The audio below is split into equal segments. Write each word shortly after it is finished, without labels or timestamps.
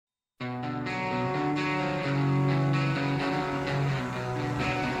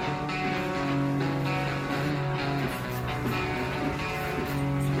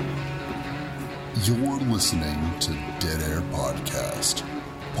You're listening to Dead Air Podcast,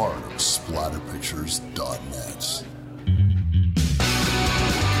 part of SplatterPictures.net.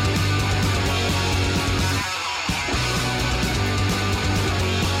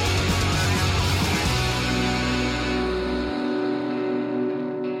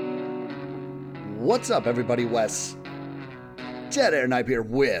 What's up, everybody? Wes, Dead Air Knife here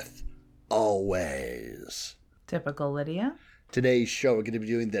with Always. Typical Lydia. Today's show, we're going to be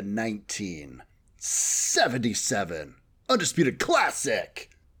doing the 1977 Undisputed Classic,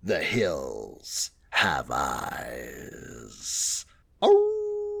 The Hills Have Eyes. Oh,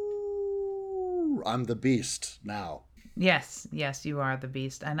 I'm the Beast now. Yes, you are the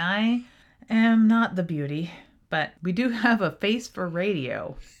Beast. And I am not the beauty, but we do have a face for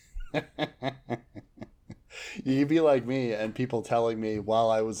radio. You'd be like me and people telling me while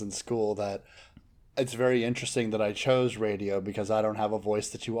I was in school that it's very interesting that I chose radio because I don't have a voice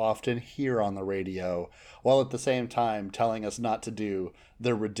that you often hear on the radio, while at the same time telling us not to do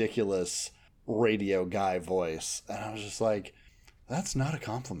the ridiculous radio guy voice. And I was just like, that's not a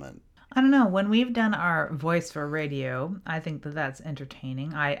compliment. I don't know. When we've done our voice for radio, I think that that's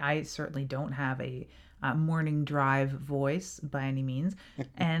entertaining. I certainly don't have a morning drive voice by any means.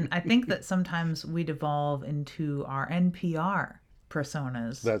 And I think that sometimes we devolve into our NPR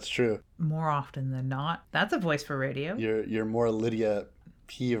personas. That's true. More often than not. That's a voice for radio. You're more Lydia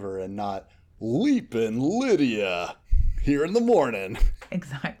Peaver and not Leapin' Lydia here in the morning.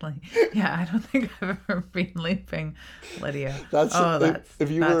 Exactly. Yeah, I don't think I've ever been Leaping Lydia.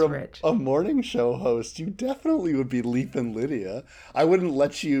 If you were rich. a morning show host, you definitely would be Leapin' Lydia. I wouldn't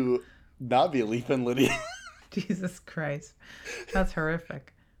let you not be Leapin' Lydia. Jesus Christ. That's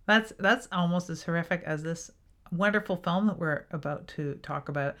horrific. That's almost as horrific as this wonderful film that we're about to talk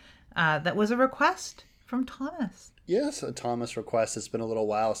about. That was a request from Thomas. Yes, a Thomas request. It's been a little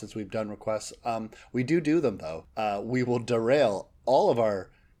while since we've done requests. We do them, though. We will derail all of our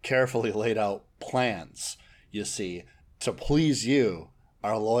carefully laid out plans, you see, to please you,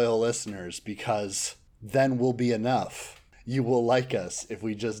 our loyal listeners, because then we'll be enough. You will like us if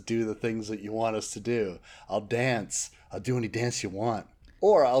we just do the things that you want us to do. I'll dance. I'll do any dance you want.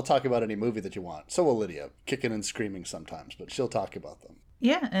 Or I'll talk about any movie that you want. So will Lydia, kicking and screaming sometimes, but she'll talk about them.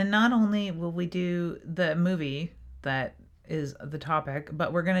 Yeah, and not only will we do the movie that is the topic,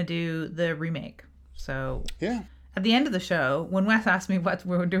 but we're going to do the remake. So yeah. At the end of the show, when Wes asks me what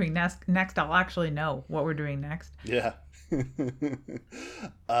we're doing next, I'll actually know what we're doing next. Yeah.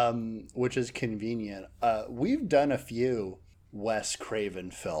 Which is convenient. We've done a few Wes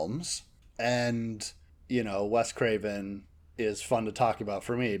Craven films, and, you know, Wes Craven is fun to talk about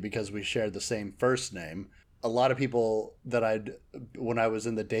for me because we shared the same first name. A lot of people that when I was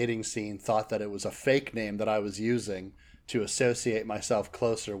in the dating scene, thought that it was a fake name that I was using to associate myself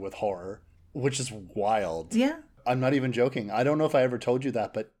closer with horror, which is wild. Yeah. I'm not even joking. I don't know if I ever told you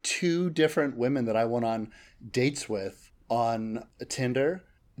that, but 2 different women that I went on dates with on Tinder,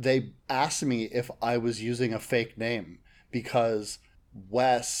 they asked me if I was using a fake name because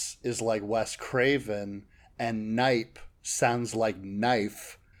Wes is like Wes Craven and Knipe sounds like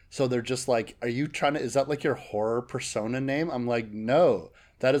knife. So they're just like, is that like your horror persona name? I'm like, no,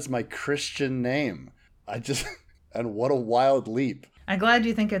 that is my Christian name. And what a wild leap. I'm glad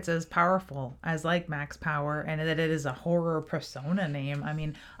you think it's as powerful as like Max Power and that it is a horror persona name. I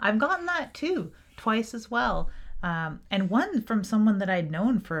mean, I've gotten that too, twice as well. And one from someone that I'd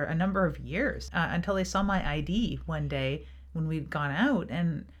known for a number of years until they saw my ID one day when we'd gone out,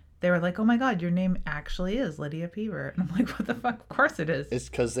 and they were like, oh my God, your name actually is Lydia Peaver. And I'm like, what the fuck? Of course it is. It's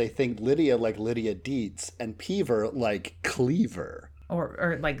because they think Lydia like Lydia Dietz and Peaver like Cleaver.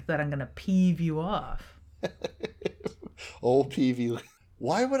 Or like that I'm going to peeve you off. Old Peavy.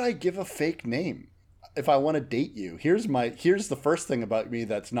 Why would I give a fake name if I want to date you? Here's the first thing about me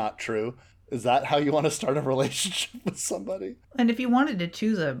that's not true. Is that how you want to start a relationship with somebody? And if you wanted to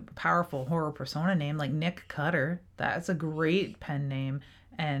choose a powerful horror persona name like Nick Cutter, that's a great pen name.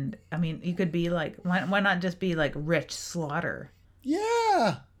 And I mean, you could be like, why not just be like Rich Slaughter?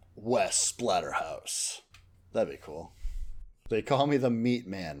 Yeah. Wes Splatterhouse. That'd be cool. They call me the Meat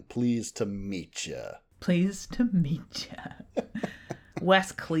Man. Pleased to meet ya. Pleased to meet ya.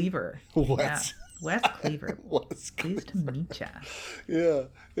 Wes Cleaver. Wes. Yeah. Wes Cleaver. Pleased to meet ya. Yeah.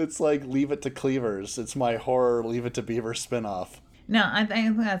 It's like Leave It to Cleavers. It's my horror Leave It to Beaver spinoff. No, I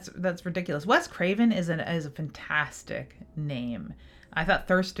think that's ridiculous. Wes Craven is a fantastic name. I thought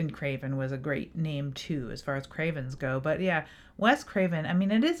Thurston Craven was a great name too, as far as Cravens go. But yeah, Wes Craven, I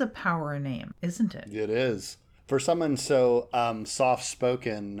mean, it is a power name, isn't it? It is. For someone so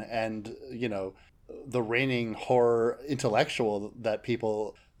soft-spoken and, you know, the reigning horror intellectual that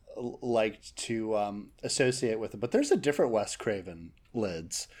people liked to associate with it. But there's a different Wes Craven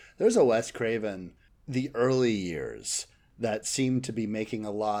lids. There's a Wes Craven the early years that seemed to be making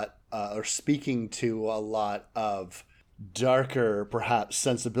a lot or speaking to a lot of darker, perhaps,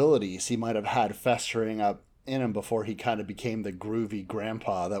 sensibilities he might have had festering up in him before he kind of became the groovy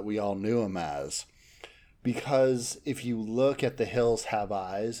grandpa that we all knew him as. Because if you look at The Hills Have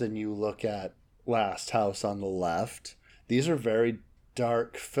Eyes and you look at Last House on the Left, these are very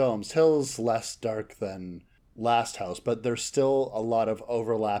dark films. Hills less dark than Last House, but there's still a lot of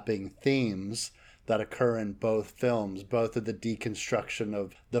overlapping themes that occur in both films. Both of the deconstruction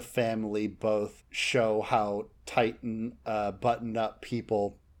of the family, both show how tight and buttoned up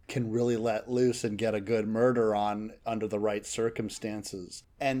people can really let loose and get a good murder on under the right circumstances.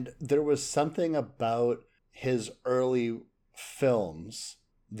 And there was something about his early films,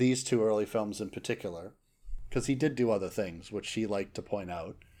 these two early films in particular, because he did do other things, which he liked to point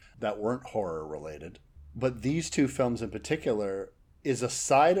out, that weren't horror related. But these two films in particular is a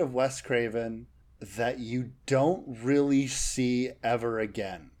side of Wes Craven that you don't really see ever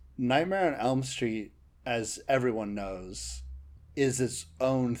again. Nightmare on Elm Street, as everyone knows, is its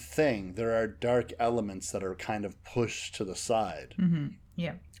own thing. There are dark elements that are kind of pushed to the side. Mm-hmm.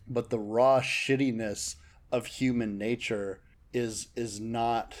 Yeah. But the raw shittiness of human nature is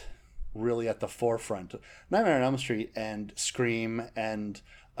not really at the forefront. Nightmare on Elm Street and Scream and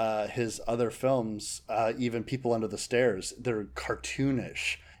his other films, even People Under the Stairs, they're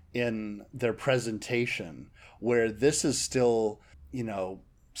cartoonish in their presentation, where this is still,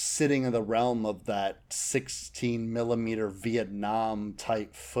 sitting in the realm of that 16 millimeter Vietnam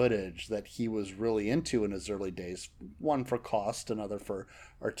type footage that he was really into in his early days, one for cost, another for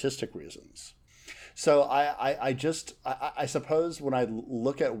artistic reasons. So I suppose when I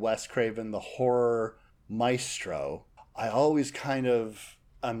look at Wes Craven, the horror maestro, I always kind of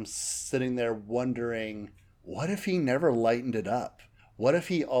am sitting there wondering, what if he never lightened it up? What if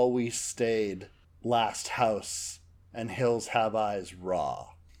he always stayed Last House and Hills Have Eyes raw?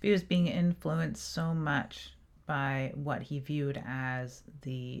 He was being influenced so much by what he viewed as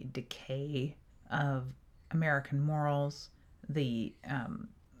the decay of American morals, the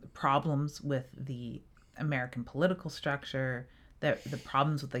problems with the American political structure, the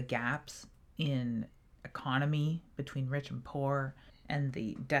problems with the gaps in economy between rich and poor, and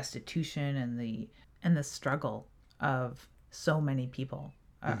the destitution and the struggle of so many people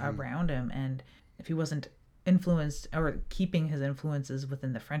around him. And if he wasn't influenced or keeping his influences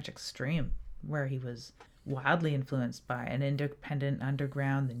within the French extreme, where he was wildly influenced by an independent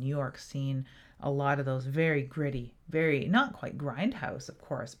underground, the New York scene, a lot of those very gritty, very not quite grindhouse, of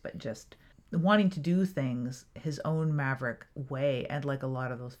course, but just wanting to do things his own maverick way, and like a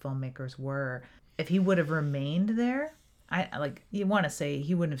lot of those filmmakers were. If he would have remained there, you want to say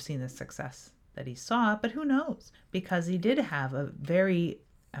he wouldn't have seen the success that he saw, but who knows? Because he did have a very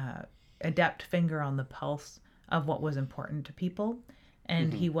adept finger on the pulse of what was important to people.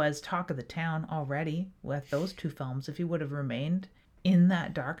 And he was talk of the town already with those two films. If he would have remained in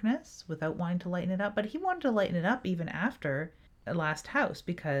that darkness without wanting to lighten it up. But he wanted to lighten it up even after Last House,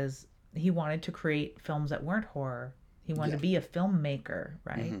 because he wanted to create films that weren't horror. He wanted to be a filmmaker,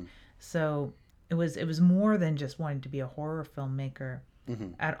 right? So it was more than just wanting to be a horror filmmaker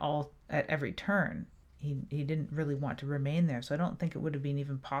at every turn. He didn't really want to remain there. So I don't think it would have been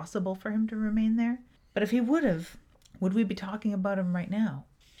even possible for him to remain there. But if he would have, would we be talking about him right now?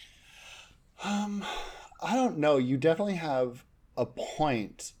 I don't know. You definitely have a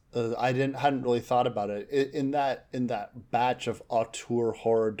point. I hadn't really thought about it. In that batch of auteur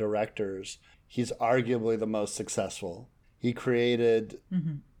horror directors, he's arguably the most successful. He created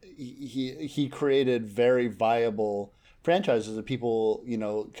he created very viable franchises that people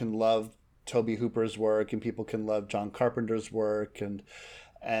can love Tobe Hooper's work, and people can love John Carpenter's work, and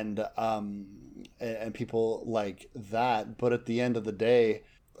people like that. But at the end of the day,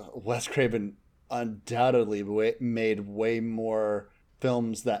 Wes Craven undoubtedly made way more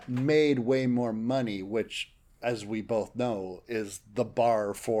films that made way more money, which, as we both know, is the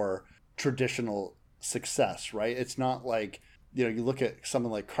bar for traditional success, right? It's not like, you look at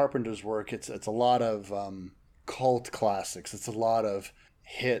someone like Carpenter's work, it's a lot of cult classics. It's a lot of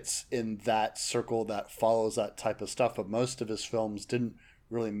hits in that circle that follows that type of stuff. But most of his films didn't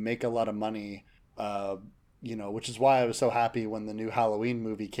really make a lot of money, which is why I was so happy when the new Halloween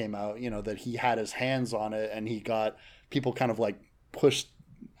movie came out, that he had his hands on it, and he got people kind of like pushed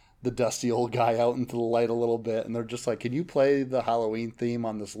the dusty old guy out into the light a little bit, and they're just like, can you play the Halloween theme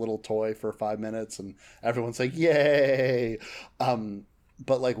on this little toy for 5 minutes? And everyone's like, yay.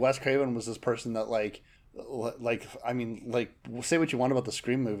 But like Wes Craven was this person that like Like, I mean, like, say what you want about the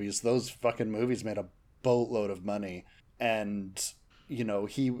Scream movies. Those fucking movies made a boatload of money. And,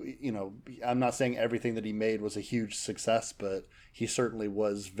 I'm not saying everything that he made was a huge success, but he certainly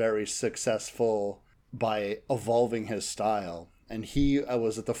was very successful by evolving his style. And he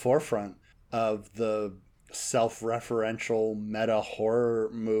was at the forefront of the self-referential meta horror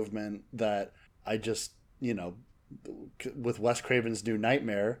movement that I just, with Wes Craven's New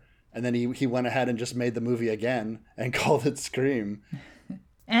Nightmare, and then he went ahead and just made the movie again and called it Scream.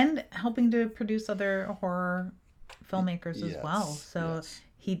 And helping to produce other horror filmmakers as well. So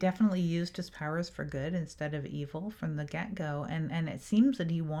he definitely used his powers for good instead of evil from the get-go. And it seems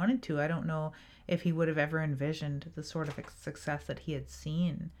that he wanted to. I don't know if he would have ever envisioned the sort of success that he had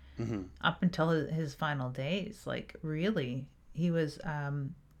seen up until his final days. Like, really, he was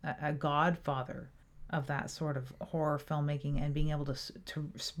a godfather of that sort of horror filmmaking and being able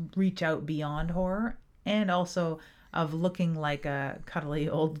to reach out beyond horror, and also of looking like a cuddly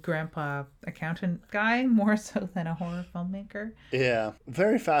old grandpa accountant guy more so than a horror filmmaker. Yeah,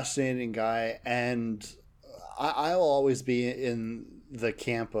 very fascinating guy. And I'll always be in the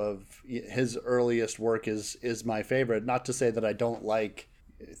camp of his earliest work is my favorite. Not to say that I don't like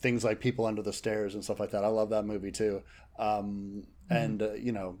things like People Under the Stairs and stuff like that. I love that movie too. And,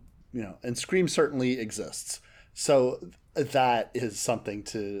 and Scream certainly exists. So that is something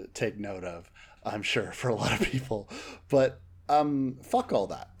to take note of, I'm sure, for a lot of people. But fuck all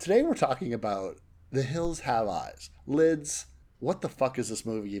that. Today we're talking about The Hills Have Eyes. Lids, what the fuck is this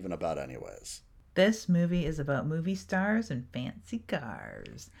movie even about anyways? This movie is about movie stars and fancy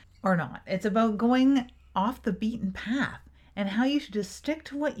cars. Or not. It's about going off the beaten path and how you should just stick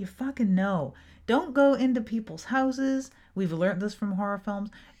to what you fucking know. Don't go into people's houses. We've learned this from horror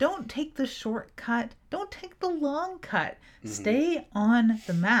films. Don't take the shortcut. Don't take the long cut. Stay on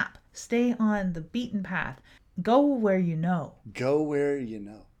the map. Stay on the beaten path. Go where you know. Go where you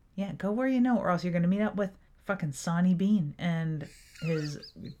know. Yeah, go where you know, or else you're going to meet up with fucking Sonny Bean and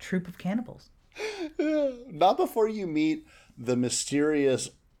his troop of cannibals. Not before you meet the mysterious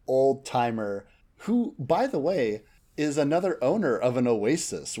old timer who, by the way, is another owner of an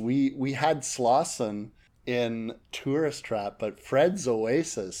oasis. We had Slauson in Tourist Trap, but Fred's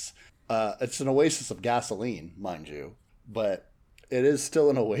Oasis, it's an oasis of gasoline, mind you, but it is still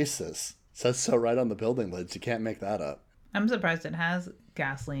an oasis. It says so right on the building lids. You can't make that up. I'm surprised it has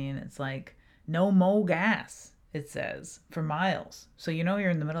gasoline. It's like, no mo gas, it says, for miles. So you're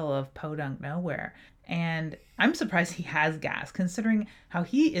in the middle of podunk nowhere. And I'm surprised he has gas, considering how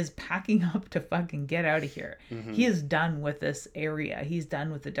he is packing up to fucking get out of here. He is done with this area. He's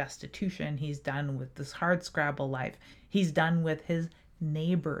done with the destitution. He's done with this hard scrabble life. He's done with his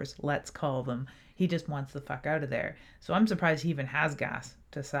neighbors, let's call them. He just wants the fuck out of there. So I'm surprised he even has gas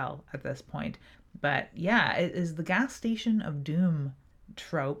to sell at this point. But yeah, it is the gas station of doom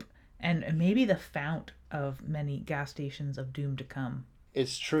trope, and maybe the fount of many gas stations of doom to come.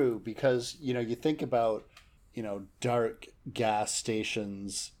 It's true, because you think about dark gas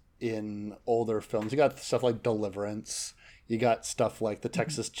stations in older films. You got stuff like Deliverance. You got stuff like the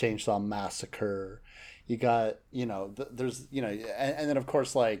Texas Chainsaw Massacre. You got there's and then of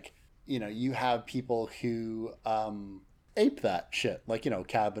course, like, you have people who ape that shit, like, not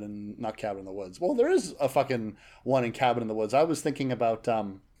Cabin in the Woods. Well, there is a fucking one in Cabin in the Woods. I was thinking about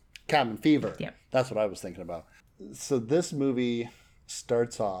Cabin Fever. Yeah, that's what I was thinking about. So this movie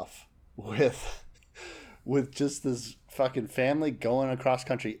starts off with just this fucking family going across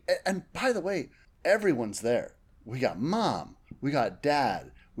country. And by the way, everyone's there. We got mom, we got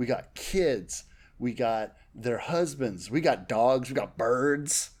dad, we got kids, we got their husbands, we got dogs, we got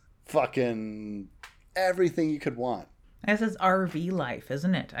birds, fucking everything you could want. I guess it's RV life,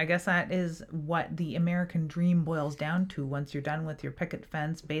 isn't it? I guess that is what the American dream boils down to. Once you're done with your picket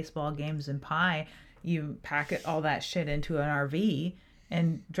fence, baseball games, and pie, you pack all that shit into an RV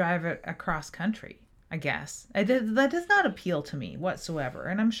and drive it across country, I guess. That does not appeal to me whatsoever.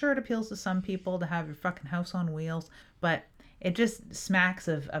 And I'm sure it appeals to some people to have your fucking house on wheels, but it just smacks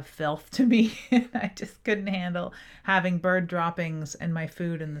of filth to me. I just couldn't handle having bird droppings and my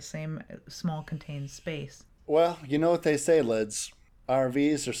food in the same small contained space. Well, you know what they say, Lids.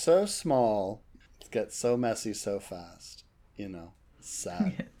 RVs are so small, it gets so messy so fast.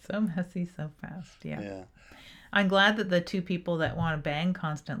 Sad. So messy so fast, yeah. I'm glad that the two people that want to bang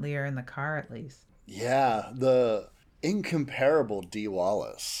constantly are in the car, at least. Yeah, the incomparable Dee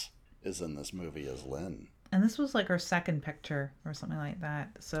Wallace is in this movie as Lynn. And this was like her second picture or something like that.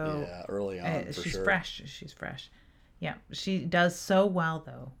 So yeah, early on, for she's sure. She's fresh. Yeah, she does so well,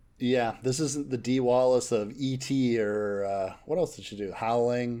 though. Yeah, this isn't the Dee Wallace of E.T. or what else did she do?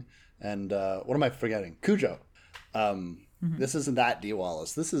 Howling and what am I forgetting? Cujo. This isn't that Dee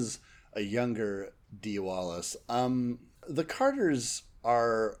Wallace. This is a younger Dee Wallace. The Carters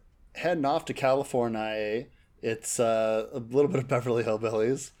are heading off to California. It's a little bit of Beverly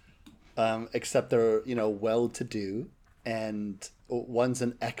Hillbillies, except they're, well-to-do, and one's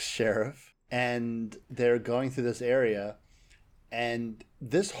an ex-sheriff, and they're going through this area, and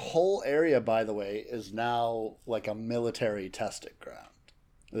this whole area, by the way, is now like a military testing ground.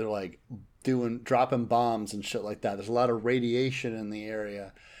 They're like dropping bombs and shit like that. There's a lot of radiation in the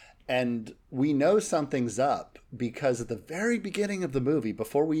area. And we know something's up because at the very beginning of the movie,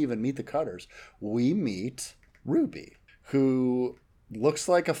 before we even meet the Carters, we meet Ruby, who looks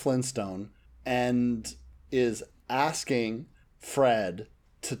like a Flintstone and is asking Fred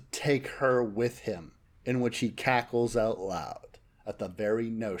to take her with him, in which he cackles out loud at the very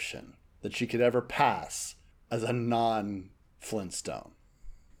notion that she could ever pass as a non-Flintstone.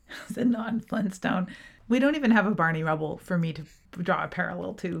 As a non-Flintstone. We don't even have a Barney Rubble for me to draw a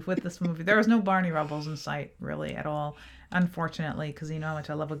parallel to with this movie. There was no Barney Rubbles in sight, really, at all. Unfortunately, because you know how much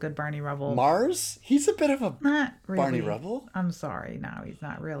I love a good Barney Rubble. Mars? He's a bit of a not really. Barney Rubble? I'm sorry. No, he's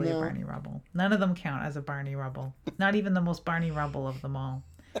not really a Barney Rubble. None of them count as a Barney Rubble. Not even the most Barney Rubble of them all.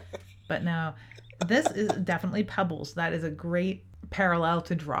 But no, this is definitely Pebbles. That is a great parallel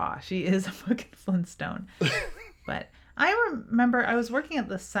to draw. She is a fucking Flintstone. But I remember I was working at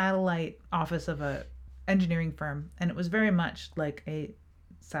the satellite office of a engineering firm, and it was very much like a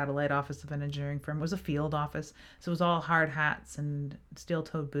satellite office of an engineering firm. It was a field office, so it was all hard hats and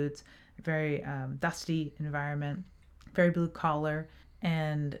steel-toed boots, very dusty environment, very blue collar,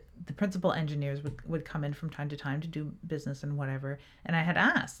 and the principal engineers would come in from time to time to do business and whatever, and I had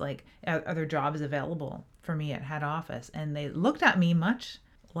asked, like, are there jobs available for me at head office? And they looked at me much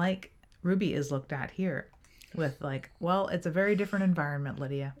like Ruby is looked at here, with like, well, it's a very different environment,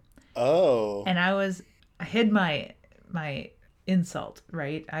 Lydia. Oh. And I hid my insult,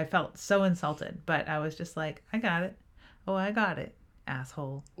 right? I felt so insulted, but I was just like, I got it. Oh, I got it,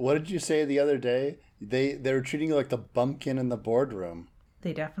 asshole. What did you say the other day? They were treating you like the bumpkin in the boardroom.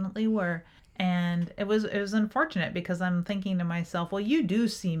 They definitely were. And it was unfortunate because I'm thinking to myself, well, you do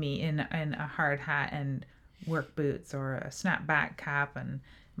see me in a hard hat and work boots or a snapback cap and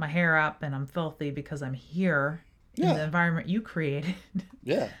my hair up and I'm filthy because I'm here in the environment you created.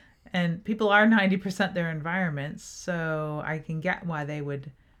 Yeah. And people are 90% their environments, so I can get why they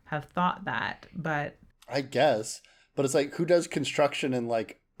would have thought that, but... I guess. But it's like, who does construction in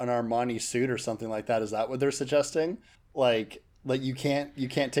like an Armani suit or something like that? Is that what they're suggesting? Like you can't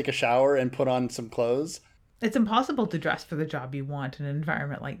take a shower and put on some clothes? It's impossible to dress for the job you want in an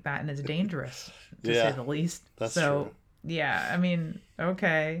environment like that, and it's dangerous, to say the least. That's so, true. Yeah, I mean,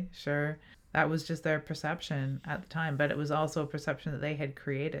 okay, sure. That was just their perception at the time, but it was also a perception that they had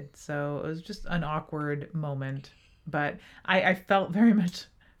created. So it was just an awkward moment. But I felt very much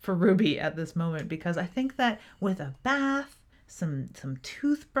for Ruby at this moment because I think that with a bath, some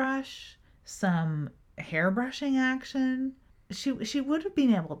toothbrush, some hairbrushing action, she would have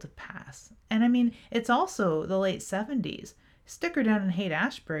been able to pass. And I mean, it's also the late 70s. Stick her down in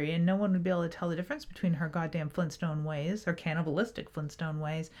Haight-Ashbury and no one would be able to tell the difference between her goddamn Flintstone ways, her cannibalistic Flintstone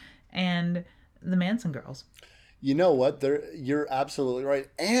ways, and the Manson girls. You know what? You're absolutely right.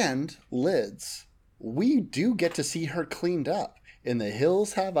 And Lids, we do get to see her cleaned up in The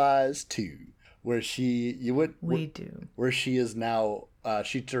Hills Have Eyes 2, where she is now,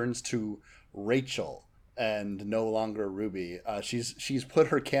 she turns to Rachel and no longer Ruby. She's put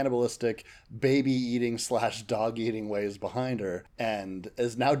her cannibalistic baby eating / dog eating ways behind her and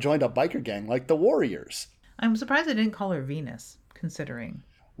is now joined a biker gang like the Warriors. I'm surprised I didn't call her Venus, considering.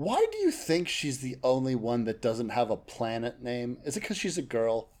 Why do you think she's the only one that doesn't have a planet name? Is it because she's a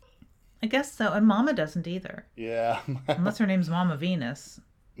girl? I guess so. And Mama doesn't either. Yeah. Unless her name's Mama Venus.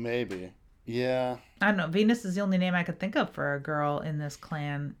 Maybe. Yeah. I don't know. Venus is the only name I could think of for a girl in this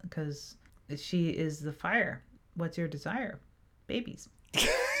clan because she is the fire. What's your desire? Babies.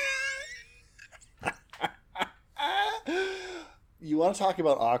 You want to talk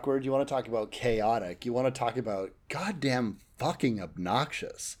about awkward? You want to talk about chaotic? You want to talk about goddamn fucking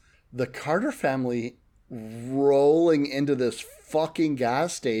obnoxious? The Carter family rolling into this fucking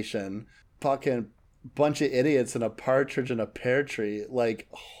gas station, fucking bunch of idiots and a partridge in a pear tree. Like,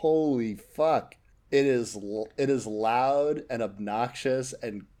 holy fuck. It is loud and obnoxious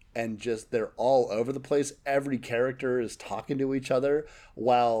and just they're all over the place. Every character is talking to each other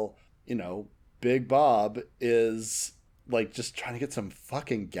while, Big Bob is like just trying to get some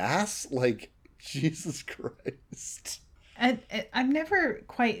fucking gas. Like, Jesus Christ. I've never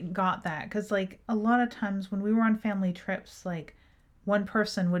quite got that because, like, a lot of times when we were on family trips, like, one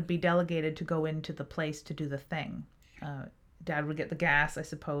person would be delegated to go into the place to do the thing. Dad would get the gas, I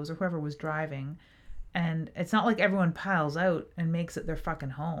suppose, or whoever was driving. And it's not like everyone piles out and makes it their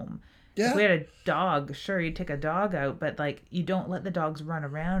fucking home. If we had a dog, sure, you'd take a dog out, but like you don't let the dogs run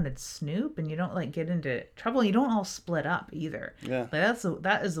around and snoop, and you don't like get into trouble. You don't all split up either. Yeah. Like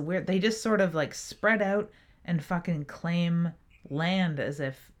that is the weird. They just sort of like spread out and fucking claim land as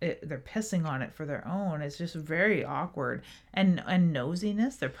if they're pissing on it for their own. It's just very awkward and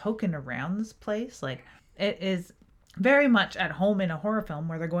nosiness. They're poking around this place. Like it is very much at home in a horror film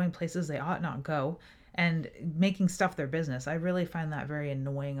where they're going places they ought not go and making stuff their business. I really find that very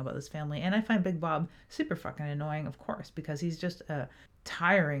annoying about this family. And I find Big Bob super fucking annoying, of course, because he's just a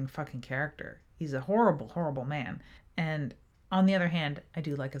tiring fucking character. He's a horrible, horrible man. And on the other hand, I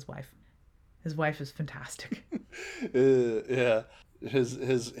do like his wife. His wife is fantastic. Yeah.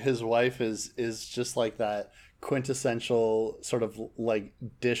 His wife is just like that quintessential sort of like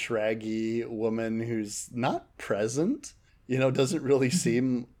dish raggy woman who's not present, doesn't really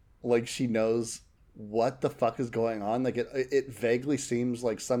seem like she knows what the fuck is going on. Like it vaguely seems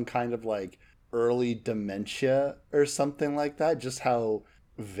like some kind of like early dementia or something like that, just how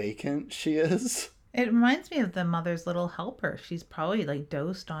vacant she is. It reminds me of the Mother's Little Helper. She's probably like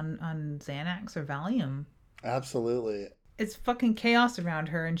dosed on Xanax or Valium. Absolutely. It's fucking chaos around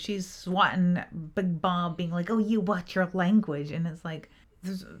her, and she's swatting Big Bob, being like, "Oh, you watch your language," and it's like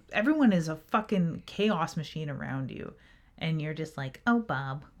everyone is a fucking chaos machine around you, and you're just like, "Oh,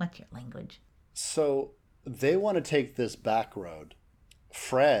 Bob, what's your language?" So they want to take this back road.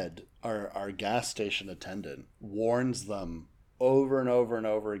 Fred, our gas station attendant, warns them over and over and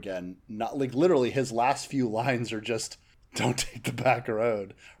over again. Not like literally his last few lines are just, "Don't take the back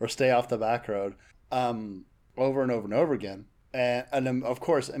road," or "Stay off the back road." Over and over and over again. And then, of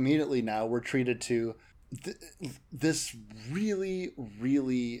course, immediately now we're treated to this really,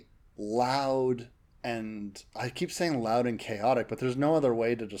 really loud, and I keep saying loud and chaotic, but there's no other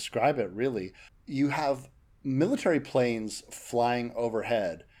way to describe it, really. You have military planes flying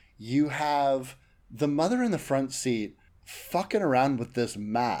overhead. You have the mother in the front seat fucking around with this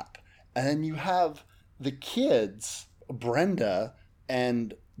map. And then you have the kids, Brenda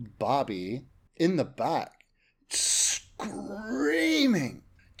and Bobby, in the back, screaming,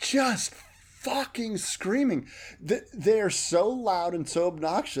 just fucking screaming. They're so loud and so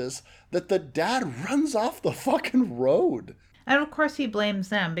obnoxious that the dad runs off the fucking road. And of course he blames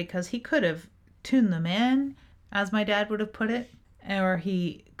them because he could have tuned them in, as my dad would have put it, or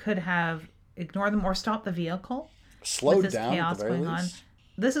he could have ignored them or stopped the vehicle. Slowed down at the very least.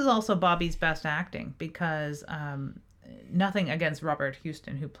 This is also Bobby's best acting because nothing against Robert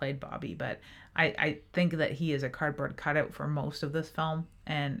Houston, who played Bobby, but I think that he is a cardboard cutout for most of this film,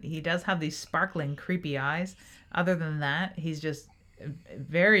 and he does have these sparkling, creepy eyes. Other than that, he's just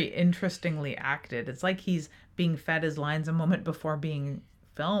very interestingly acted. It's like he's being fed his lines a moment before being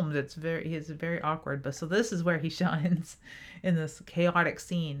filmed. It's very awkward, but so this is where he shines in this chaotic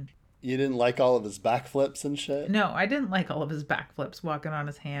scene. You didn't like all of his backflips and shit? No, I didn't like all of his backflips, walking on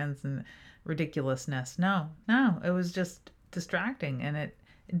his hands and ridiculousness. No, it was just distracting, and it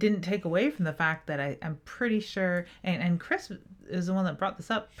didn't take away from the fact that I'm pretty sure, and Chris is the one that brought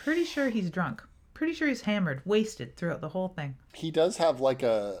this up, pretty sure he's drunk. Pretty sure he's hammered, wasted throughout the whole thing. He does have like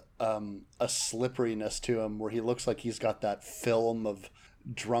a slipperiness to him where he looks like he's got that film of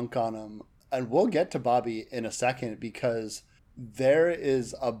drunk on him. And we'll get to Bobby in a second because there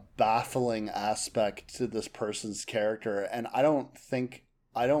is a baffling aspect to this person's character, and I don't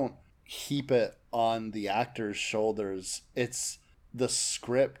heap it on the actor's shoulders. It's the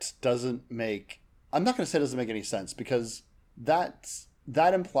script doesn't make, I'm not going to say it doesn't make any sense, because that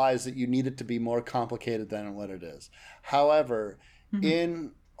implies that you need it to be more complicated than what it is. However,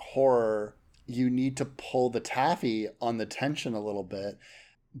 in horror, you need to pull the taffy on the tension a little bit,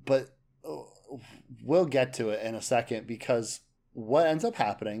 but we'll get to it in a second, because what ends up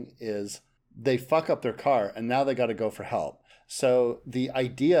happening is they fuck up their car and now they got to go for help. So the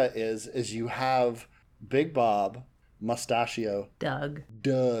idea is you have Big Bob, Mustachio, Doug,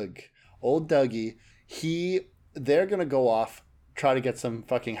 old Dougie. They're going to go off, try to get some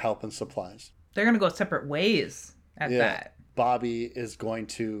fucking help and supplies. They're going to go separate ways at that. Bobby is going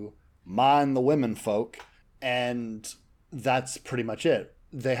to mind the women folk, and that's pretty much it.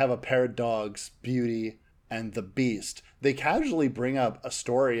 They have a pair of dogs, Beauty and the Beast. They casually bring up a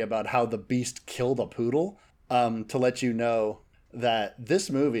story about how the Beast killed a poodle, to let you know that this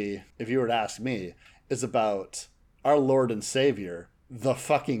movie, if you were to ask me, is about our Lord and Savior, the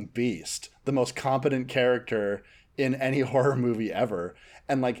fucking Beast, the most competent character in any horror movie ever,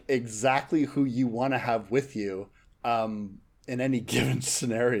 and like exactly who you want to have with you in in any given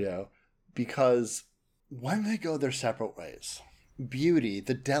scenario, because when they go their separate ways, Beauty,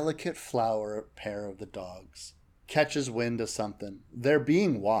 the delicate flower pair of the dogs, catches wind of something. They're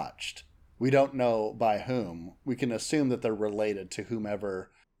being watched. We don't know by whom. We can assume that they're related to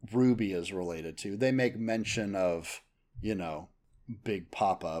whomever Ruby is related to. They make mention of, Big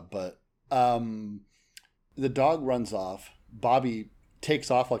Papa, but the dog runs off. Bobby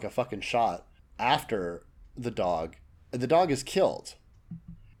takes off like a fucking shot after the dog. The dog is killed.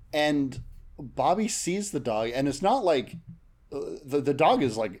 And Bobby sees the dog, and it's not like the dog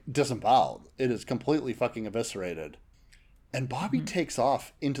is like disemboweled. It is completely fucking eviscerated. And Bobby takes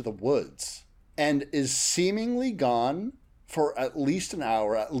off into the woods and is seemingly gone for at least an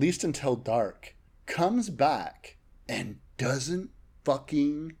hour, at least until dark. Comes back and doesn't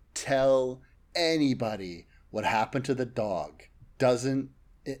fucking tell anybody what happened to the dog.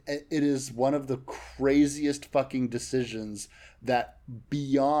 It is one of the craziest fucking decisions that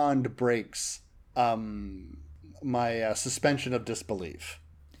beyond breaks my suspension of disbelief.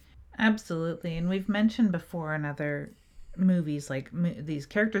 Absolutely. And we've mentioned before in other movies, like these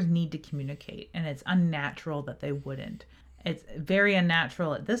characters need to communicate, and it's unnatural that they wouldn't. It's very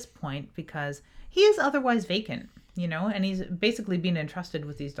unnatural at this point because he is otherwise vacant, and he's basically been entrusted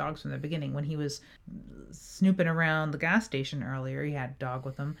with these dogs from the beginning. When he was snooping around the gas station earlier, he had a dog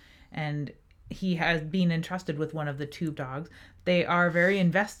with him, and he has been entrusted with one of the two dogs. They are very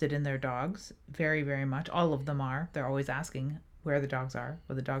invested in their dogs, very, very much. All of them are. They're always asking where the dogs are,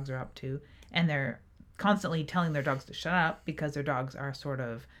 what the dogs are up to, and they're constantly telling their dogs to shut up because their dogs are sort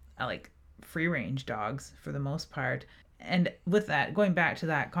of like free range dogs for the most part. And with that, going back to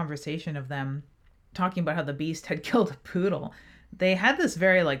that conversation of them talking about how the beast had killed a poodle, they had this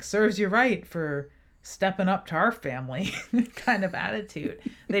very like serves you right for stepping up to our family kind of attitude.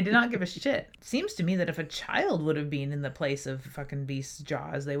 They did not give a shit. Seems to me that if a child would have been in the place of fucking beast's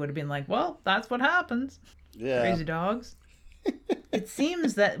jaws, they would have been like, well, that's what happens. Yeah. Crazy dogs. It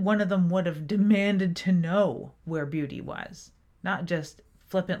seems that one of them would have demanded to know where Beauty was, not just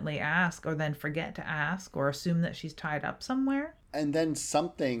flippantly ask or then forget to ask or assume that she's tied up somewhere. And then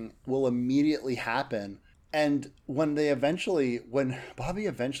something will immediately happen. And when Bobby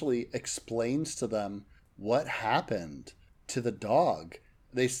eventually explains to them what happened to the dog,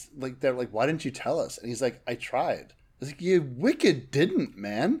 they're like, why didn't you tell us? And he's like, I tried. It's like, you wicked didn't,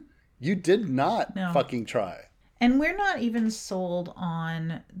 man. You did not fucking try. And we're not even sold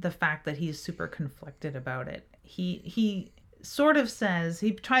on the fact that he's super conflicted about it. He sort of says,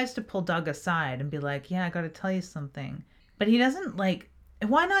 he tries to pull Doug aside and be like, yeah, I got to tell you something. But he doesn't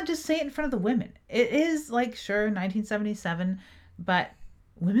why not just say it in front of the women? It is sure, 1977, but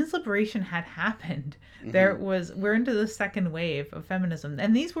women's liberation had happened. Mm-hmm. We're into the second wave of feminism.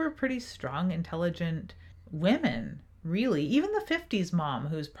 And these were pretty strong, intelligent women. Really, even the 50s mom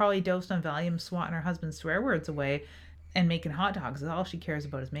who's probably dosed on Valium, swatting her husband's swear words away and making hot dogs. All she cares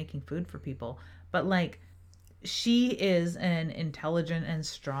about is making food for people. But she is an intelligent and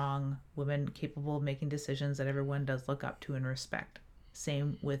strong woman capable of making decisions that everyone does look up to and respect.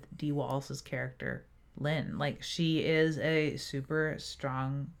 Same with Dee Wallace's character, Lynn. She is a super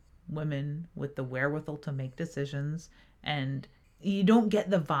strong woman with the wherewithal to make decisions, and you don't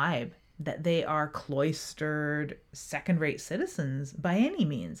get the vibe that they are cloistered, second-rate citizens by any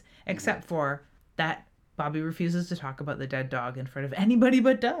means, except for that Bobby refuses to talk about the dead dog in front of anybody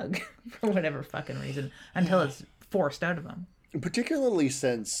but Doug for whatever fucking reason until it's forced out of him. Particularly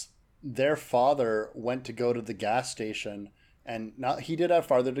since their father went to go to the gas station, and he did have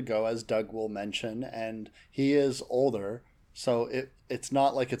farther to go, as Doug will mention, and he is older, so it's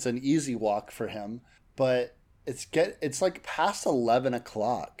not like it's an easy walk for him, but it's like past 11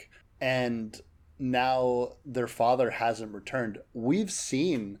 o'clock. And now their father hasn't returned. We've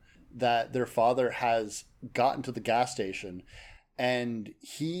seen that their father has gotten to the gas station and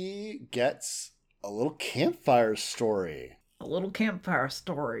he gets a little campfire story. A little campfire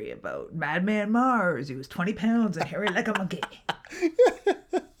story about Madman Mars. He was 20 pounds and hairy like a monkey.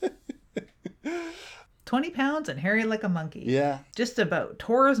 20 pounds and hairy like a monkey. Yeah. Just about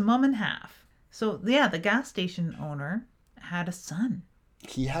tore his mum in half. So, yeah, the gas station owner had a son.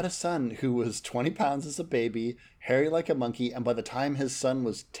 He had a son who was 20 pounds as a baby, hairy like a monkey, and by the time his son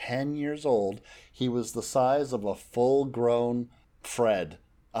was 10 years old, he was the size of a full-grown Fred.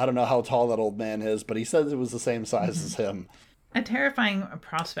 I don't know how tall that old man is, but he says it was the same size as him. A terrifying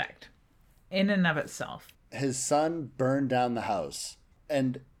prospect in and of itself. His son burned down the house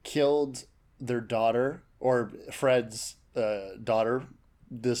and killed their daughter, or Fred's daughter,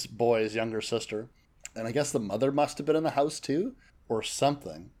 this boy's younger sister. And I guess the mother must have been in the house too, or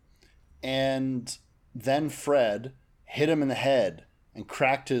something. And then Fred hit him in the head and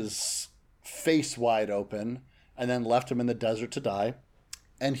cracked his face wide open and then left him in the desert to die.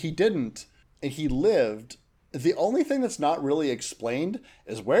 And he didn't. And he lived. The only thing that's not really explained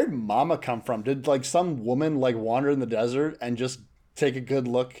is where did Mama come from? Did like some woman like wander in the desert and just take a good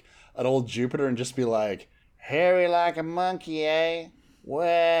look at old Jupiter and just be like, hairy like a monkey, eh?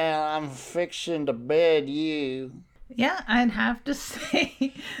 Well, I'm fixing to bed you. Yeah, I'd have to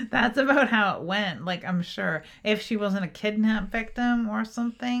say that's about how it went. Like, I'm sure if she wasn't a kidnap victim or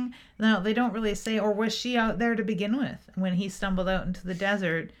something, no, they don't really say, or was she out there to begin with? When he stumbled out into the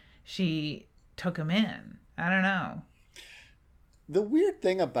desert, she took him in. I don't know. The weird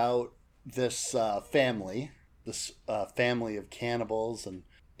thing about this family of cannibals and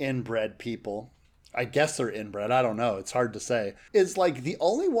inbred people, I guess they're inbred, I don't know, it's hard to say, is like the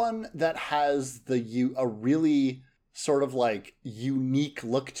only one that has a really sort of like unique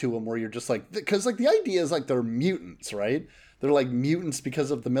look to them where you're just like, because like the idea is like they're mutants, right? They're like mutants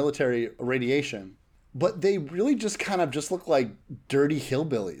because of the military radiation, but they really just kind of just look like dirty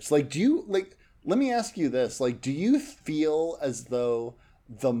hillbillies. Like, do you like, let me ask you this, like, do you feel as though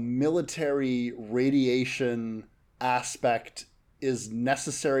the military radiation aspect is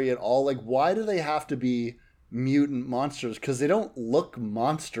necessary at all? Like, why do they have to be mutant monsters? Because they don't look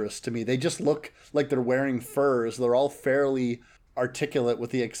monstrous to me. They just look like they're wearing furs. They're all fairly articulate with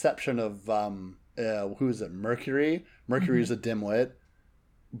the exception of who is it, Mercury? Mercury's a dimwit,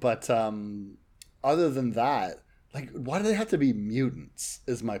 but other than that, like, why do they have to be mutants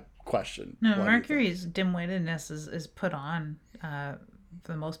is my question. No, Mercury's dim-wittedness is put on for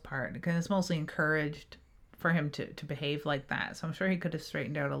the most part, because it's mostly encouraged for him to behave like that. So I'm sure he could have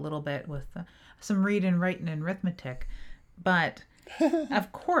straightened out a little bit with some reading, writing, and arithmetic. But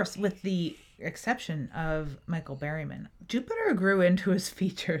of course, with the exception of Michael Berryman, Jupiter grew into his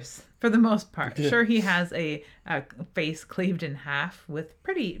features for the most part. Sure, he has a face cleaved in half with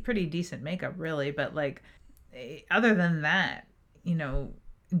pretty decent makeup, really. But like, other than that, you know,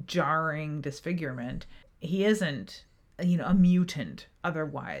 jarring disfigurement, he isn't, you know, a mutant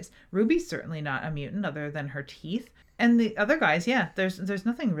otherwise. Ruby's certainly not a mutant other than her teeth. And the other guys, yeah, there's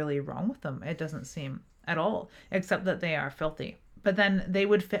nothing really wrong with them. It doesn't seem at all, except that they are filthy. But then they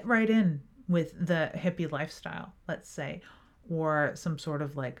would fit right in with the hippie lifestyle, let's say, or some sort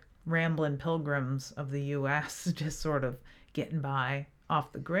of like rambling pilgrims of the US just sort of getting by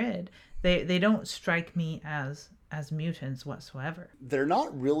off the grid. They don't strike me as mutants whatsoever. They're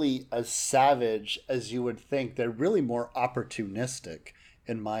not really as savage as you would think. They're really more opportunistic,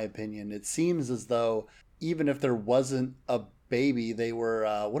 in my opinion. It seems as though even if there wasn't a baby, they were,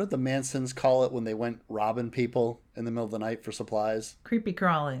 what did the Mansons call it when they went robbing people in the middle of the night for supplies? Creepy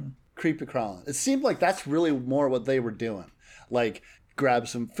crawling. Creepy crawling. It seemed like that's really more what they were doing. Like, grab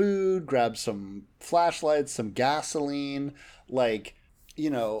some food, grab some flashlights, some gasoline, like, you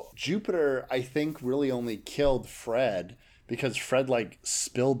know, Jupiter, I think, really only killed Fred because Fred, like,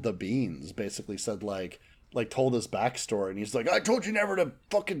 spilled the beans, basically said, like told his backstory. And he's like, I told you never to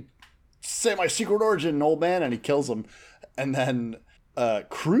fucking say my secret origin, old man. And he kills him and then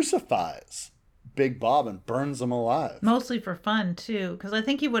crucifies Big Bob and burns him alive. Mostly for fun, too, because I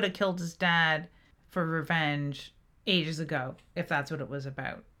think he would have killed his dad for revenge ages ago, if that's what it was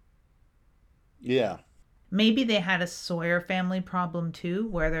about. Yeah. Maybe they had a Sawyer family problem too,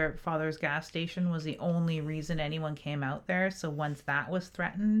 where their father's gas station was the only reason anyone came out there. So once that was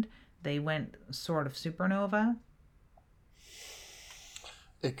threatened, they went sort of supernova.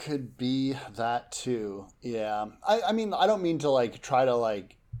 It could be that too. Yeah. I mean, I don't mean to like try to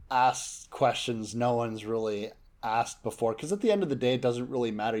like ask questions no one's really asked before, because at the end of the day, it doesn't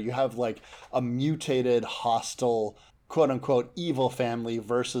really matter. You have like a mutated, hostile, quote unquote, evil family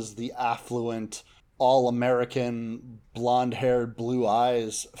versus the affluent, all-American, blonde-haired, blue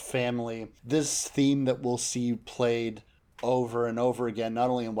eyes family. This theme that we'll see played over and over again, not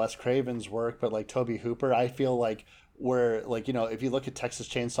only in Wes Craven's work, but like Tobe Hooper, I feel like where, like, you know, if you look at Texas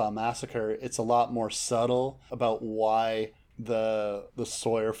Chainsaw Massacre, it's a lot more subtle about why the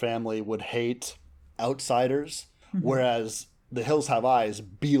Sawyer family would hate outsiders, whereas The Hills Have Eyes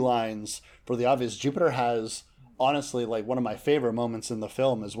beelines for the obvious. Jupiter has, honestly, like, one of my favorite moments in the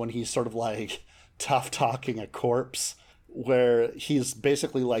film is when he's sort of like tough talking a corpse, where he's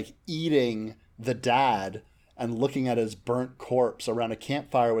basically like eating the dad and looking at his burnt corpse around a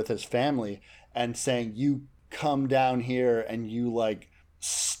campfire with his family and saying, you come down here and you like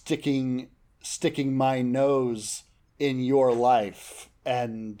sticking my nose in your life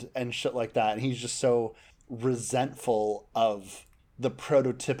and shit like that. And he's just so resentful of the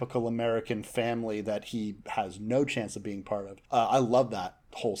prototypical American family that he has no chance of being part of. I love that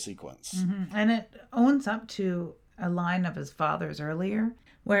whole sequence. And it owns up to a line of his father's earlier,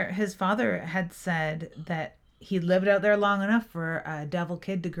 where his father had said that he lived out there long enough for a devil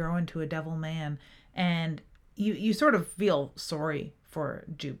kid to grow into a devil man. And you sort of feel sorry for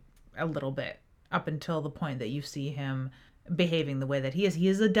Jupe a little bit up until the point that you see him behaving the way that he is. He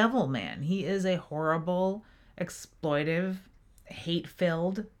is a devil man. He is a horrible, exploitive,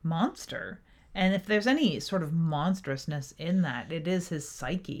 hate-filled monster. And if there's any sort of monstrousness in that, it is his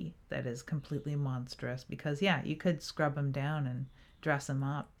psyche that is completely monstrous. Because, yeah, you could scrub him down and dress him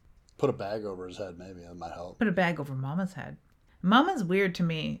up. Put a bag over his head, maybe. That might help. Put a bag over Mama's head. Mama's weird to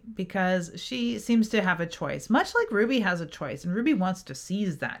me because she seems to have a choice, much like Ruby has a choice. And Ruby wants to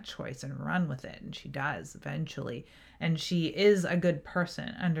seize that choice and run with it. And she does eventually. And she is a good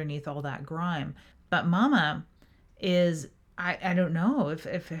person underneath all that grime. But Mama is, I don't know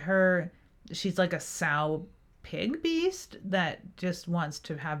if her... She's like a sow pig beast that just wants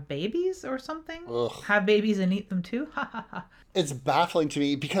to have babies or something. Ugh. Have babies and eat them too. It's baffling to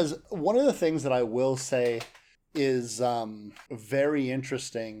me because one of the things that I will say is very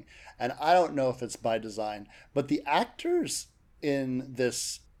interesting, and I don't know if it's by design, but the actors in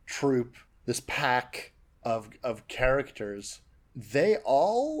this troupe, this pack of characters, they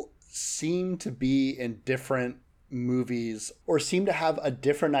all seem to be in different movies or seem to have a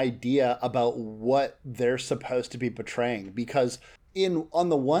different idea about what they're supposed to be portraying, because on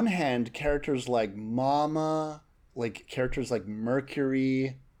the one hand, characters like Mama, like characters like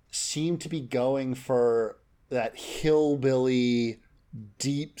Mercury seem to be going for that hillbilly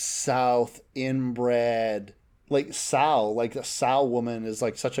deep south inbred, like Sal, like the Sal woman is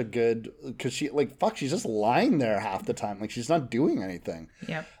like such a good, because she like she's just lying there half the time, like she's not doing anything.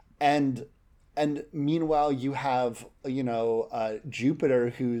 Yep. And meanwhile, you have, Jupiter,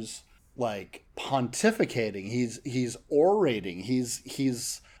 who's like pontificating. He's orating.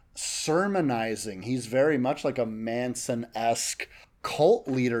 He's sermonizing. He's very much like a Manson-esque cult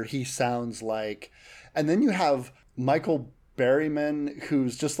leader, he sounds like. And then you have Michael Berryman,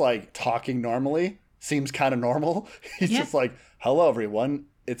 who's just like talking normally. Seems kind of normal. He's just like, hello, everyone.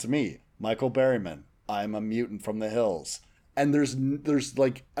 It's me, Michael Berryman. I'm a mutant from the hills. And there's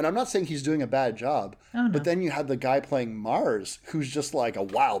like, and I'm not saying he's doing a bad job, but then you have the guy playing Mars, who's just like a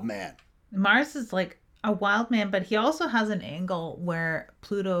wild man. Mars is like a wild man, but he also has an angle where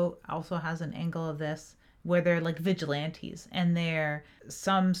Pluto also has an angle of this, where they're like vigilantes and they're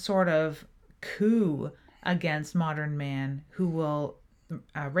some sort of coup against modern man who will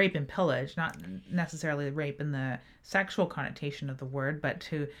rape and pillage, not necessarily rape in the sexual connotation of the word, but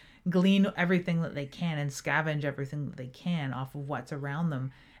to glean everything that they can and scavenge everything that they can off of what's around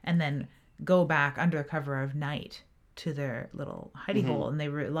them, and then go back under the cover of night to their little hidey hole. And they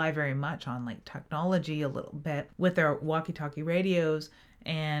rely very much on like technology a little bit with their walkie-talkie radios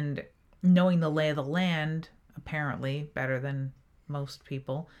and knowing the lay of the land, apparently better than most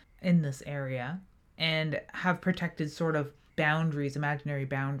people in this area, and have protected sort of boundaries, imaginary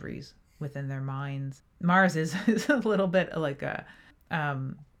boundaries within their minds. Mars is a little bit like a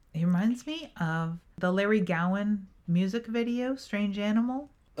he reminds me of the Larry Gowan music video, Strange Animal.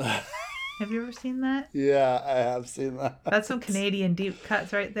 Have you ever seen that? Yeah, I have seen that. That's some Canadian deep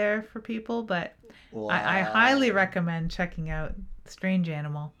cuts right there for people, but Wow. I highly recommend checking out Strange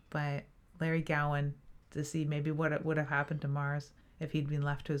Animal by Larry Gowan to see maybe what would have happened to Mars if he'd been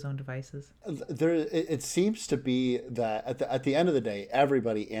left to his own devices. It seems to be that at the end of the day,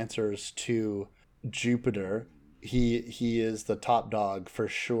 everybody answers to Jupiter. He is the top dog for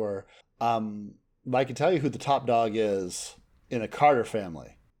sure. I can tell you who the top dog is in a Carter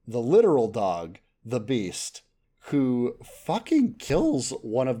family. The literal dog, the Beast, who fucking kills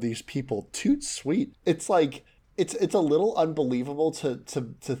one of these people toot sweet. It's like it's a little unbelievable to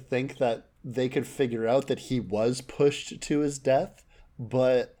think that they could figure out that he was pushed to his death,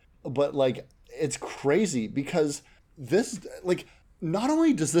 but like it's crazy because this, like, not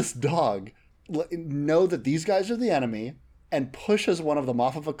only does this dog know that these guys are the enemy and pushes one of them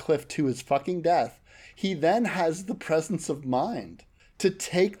off of a cliff to his fucking death, he then has the presence of mind to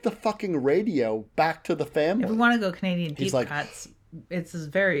take the fucking radio back to the family. If we want to go Canadian deep like, cuts, it's as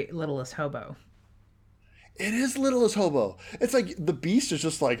very Littlest Hobo. It is Littlest Hobo. It's like the Beast is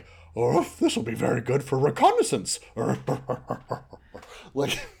just like, oh, this will be very good for reconnaissance.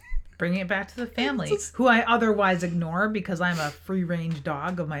 Like, bringing it back to the family, who I otherwise ignore because I'm a free-range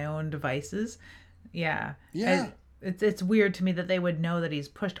dog of my own devices. Yeah. It's weird to me that they would know that he's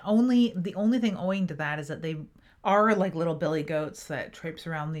pushed. The only thing owing to that is that they are like little billy goats that traipse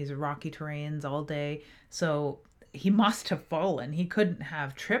around these rocky terrains all day. So he must have fallen. He couldn't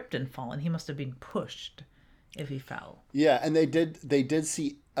have tripped and fallen. He must have been pushed if he fell. Yeah, and they did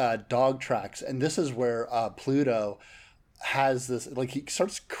see dog tracks, and this is where Pluto has this, like, he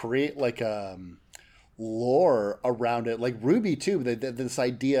starts to create like lore around it, like Ruby too. This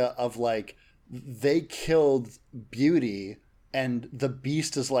idea of like they killed Beauty, and the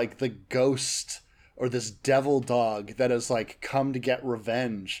beast is like the ghost or this devil dog that has like come to get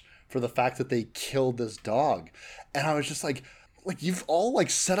revenge for the fact that they killed this dog. And I was just like you've all like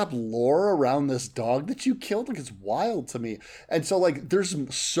set up lore around this dog that you killed. Like, it's wild to me. And so like there's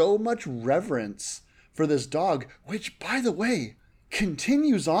so much reverence for this dog, which, by the way,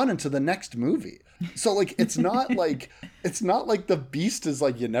 continues on into the next movie. So like it's not like the beast is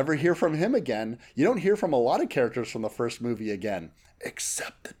like, you never hear from him again. You don't hear from a lot of characters from the first movie again,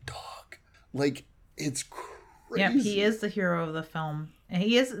 except the dog. Like, it's crazy. Yeah, he is the hero of the film, and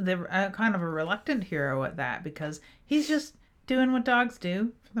he is the kind of a reluctant hero at that, because he's just doing what dogs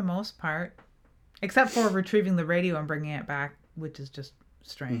do for the most part, except for retrieving the radio and bringing it back, which is just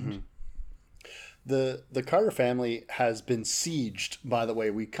strange. The Carter family has been sieged, by the way.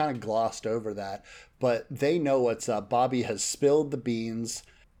 We kind of glossed over that, but they know what's up. Bobby has spilled the beans.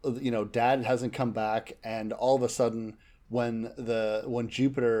 You know, Dad hasn't come back, and all of a sudden, when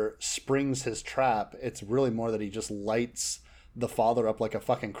Jupiter springs his trap, it's really more that he just lights the father up like a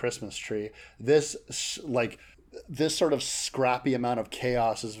fucking Christmas tree. This sort of scrappy amount of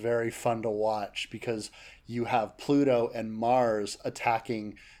chaos is very fun to watch, because you have Pluto and Mars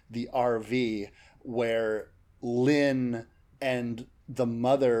attacking the RV, where Lynn and the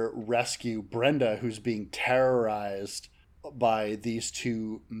mother rescue Brenda, who's being terrorized by these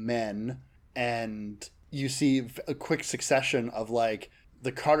two men. And you see a quick succession of like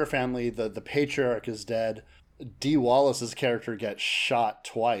the Carter family, the patriarch is dead. Dee Wallace's character gets shot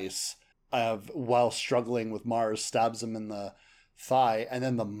twice while struggling with Mars, stabs him in the thigh, and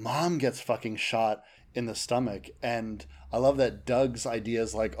then the mom gets fucking shot in the stomach. And I love that Doug's idea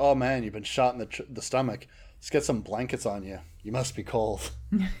is like, oh man, you've been shot in the stomach. Let's get some blankets on you. You must be cold.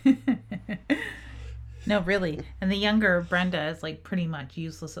 No, really. And the younger Brenda is like pretty much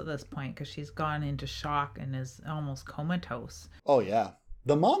useless at this point, because she's gone into shock and is almost comatose. Oh yeah.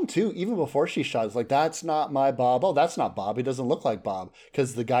 The mom too, even before she shot, is like, that's not my Bob. Oh, that's not Bob. He doesn't look like Bob,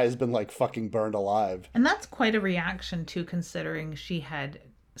 because the guy has been like fucking burned alive. And that's quite a reaction too, considering she had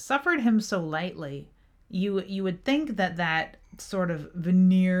suffered him so lightly. You would think that sort of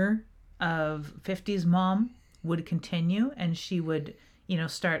veneer of 50s mom would continue, and she would,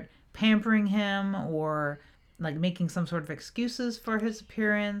 start pampering him, or like making some sort of excuses for his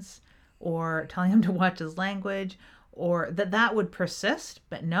appearance, or telling him to watch his language, or that would persist.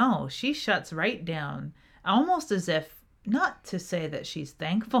 But no, she shuts right down, almost as if, not to say that she's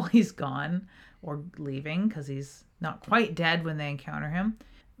thankful he's gone or leaving, because he's not quite dead when they encounter him,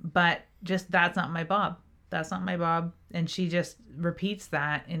 but just, that's not my Bob. That's not my Bob. And she just repeats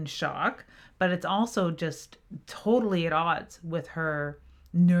that in shock. But it's also just totally at odds with her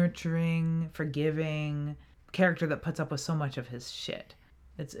nurturing, forgiving character that puts up with so much of his shit.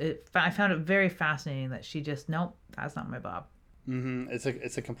 I found it very fascinating that she just, nope, that's not my Bob. Mm-hmm.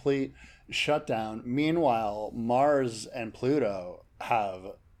 It's a complete shutdown. Meanwhile, Mars and Pluto have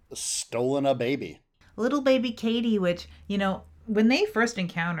stolen a baby. Little baby Katie, which, when they first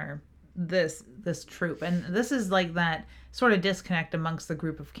encounter this troop, and this is like that sort of disconnect amongst the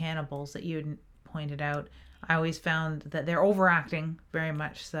group of cannibals that you had pointed out. I always found that they're overacting very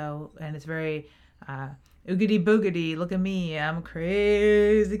much so, and it's very oogity boogity, look at me, I'm a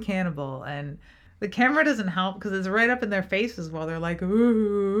crazy cannibal. And the camera doesn't help, because it's right up in their faces while they're like,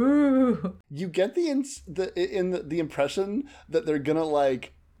 ooh. You get the impression that they're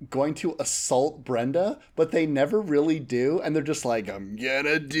going to assault Brenda, but they never really do, and they're just like, I'm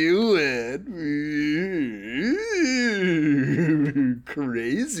gonna do it.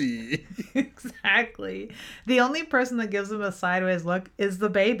 Crazy. Exactly. The only person that gives them a sideways look is the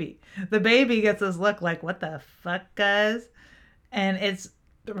baby. The baby gets this look like, what the fuck, guys? And it's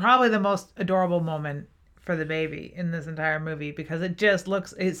probably the most adorable moment for the baby in this entire movie, because it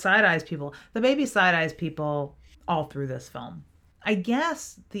side-eyes people. The baby side-eyes people all through this film. I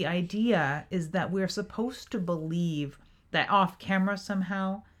guess the idea is that we're supposed to believe that off camera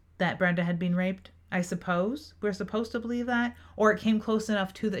somehow that Brenda had been raped. I suppose we're supposed to believe that, or it came close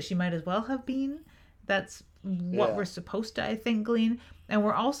enough to that she might as well have been. That's what we're supposed to, I think, glean. And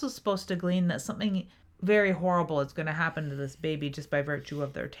we're also supposed to glean that something very horrible is going to happen to this baby just by virtue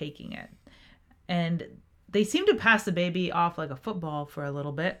of their taking it. And they seem to pass the baby off like a football for a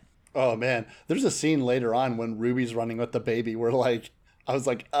little bit. Oh man, there's a scene later on when Ruby's running with the baby where I was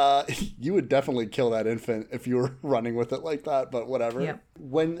like, you would definitely kill that infant if you were running with it like that, but whatever. Yep.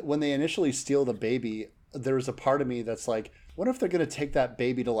 When they initially steal the baby, there was a part of me that's like, what if they're going to take that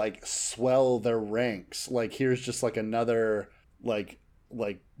baby to like swell their ranks? Like, here's just like another, like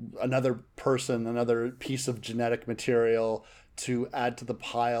another person, another piece of genetic material to add to the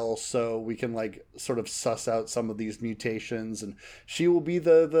pile so we can like sort of suss out some of these mutations, and she will be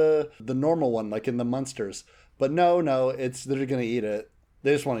the normal one, like in the Munsters. But no, it's they're gonna eat it.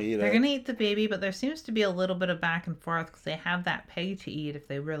 They just want to eat They're it. going to eat the baby, but there seems to be a little bit of back and forth because they have that peg to eat if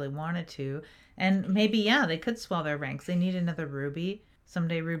they really wanted to. And maybe, yeah, they could swell their ranks. They need another Ruby.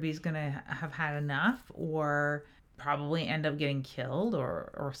 Someday Ruby's going to have had enough or probably end up getting killed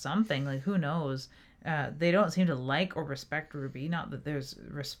or something. Like, who knows? They don't seem to like or respect Ruby. Not that there's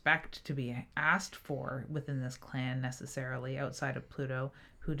respect to be asked for within this clan necessarily, outside of Pluto,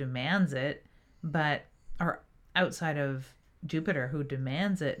 who demands it, but, or outside of Jupiter, who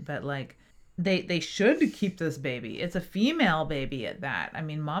demands it, but like they should keep this baby. It's a female baby at that. I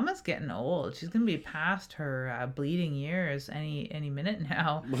mean, Mama's getting old. She's gonna be past her bleeding years any minute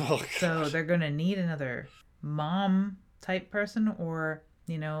now. Oh, so they're gonna need another mom type person, or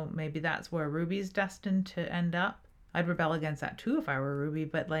maybe that's where Ruby's destined to end up. I'd rebel against that too if I were Ruby,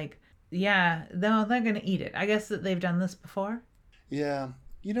 but like, yeah, they're gonna eat it. I guess that they've done this before. Yeah,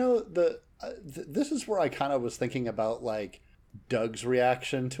 this is where I kind of was thinking about like Doug's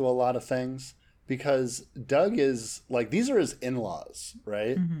reaction to a lot of things, because Doug is like, these are his in-laws,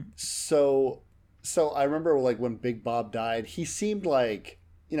 right? Mm-hmm. So I remember like when Big Bob died, he seemed like,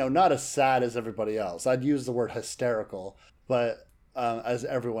 not as sad as everybody else. I'd use the word hysterical, but as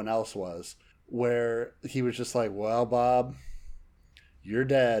everyone else was, where he was just like, well, Bob, you're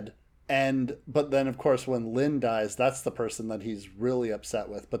dead. But then of course when Lynn dies, that's the person that he's really upset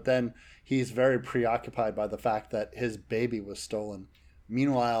with. But then he's very preoccupied by the fact that his baby was stolen.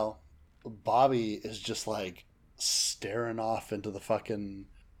 Meanwhile, Bobby is just like staring off into the fucking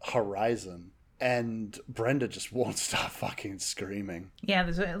horizon, and Brenda just won't stop fucking screaming. Yeah,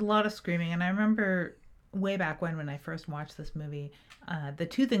 there's a lot of screaming, and I remember way back when I first watched this movie, the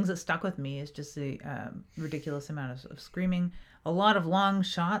two things that stuck with me is just the ridiculous amount of screaming, a lot of long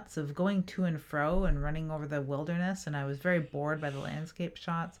shots of going to and fro and running over the wilderness, and I was very bored by the landscape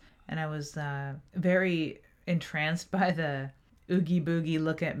shots, and I was very entranced by the oogie boogie,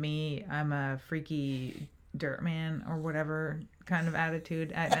 look at me, I'm a freaky dirt man or whatever kind of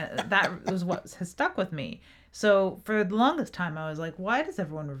attitude. That was what has stuck with me. So for the longest time I was like, why does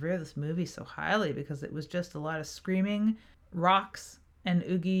everyone revere this movie so highly? Because it was just a lot of screaming, rocks, and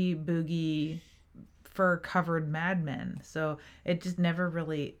oogie boogie fur covered madmen. So it just never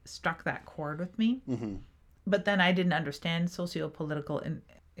really struck that chord with me. Mm-hmm. But then I didn't understand socio-political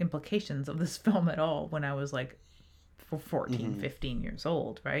implications of this film at all when I was like 14, 15 years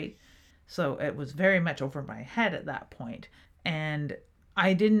old, right? So it was very much over my head at that point. And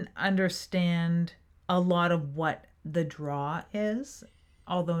I didn't understand a lot of what the draw is.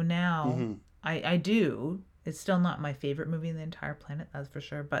 Although now I do. It's still not my favorite movie in the entire planet, that's for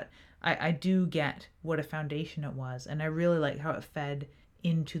sure. But I do get what a foundation it was. And I really like how it fed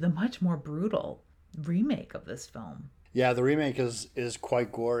into the much more brutal remake of this film. Yeah, the remake is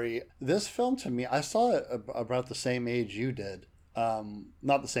quite gory. This film, to me, I saw it about the same age you did.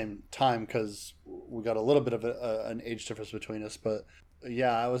 Not the same time, because we got a little bit of an age difference between us, but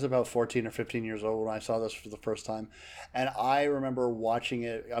yeah, I was about 14 or 15 years old when I saw this for the first time. And I remember watching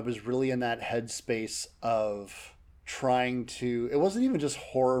it, I was really in that headspace of trying to, it wasn't even just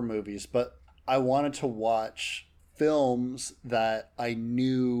horror movies, but I wanted to watch films that I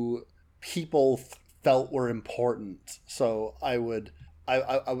knew people felt were important. So I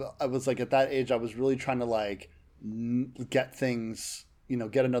was like, at that age, I was really trying to like get things,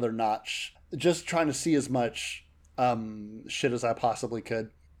 get another notch, just trying to see as much shit as I possibly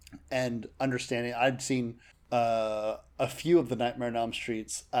could, and understanding. I'd seen a few of the Nightmare on Elm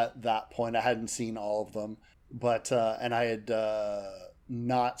Streets at that point. I hadn't seen all of them, but and I had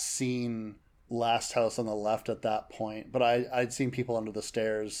not seen Last House on the Left at that point, but I'd seen People Under the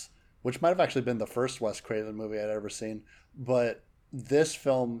Stairs, which might have actually been the first Wes Craven movie I'd ever seen. But this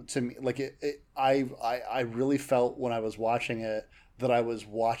film, to me, like I really felt when I was watching it that I was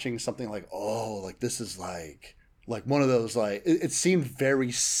watching something like, oh, like this is like one of those, like it seemed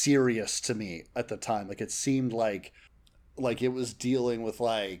very serious to me at the time. Like it seemed like it was dealing with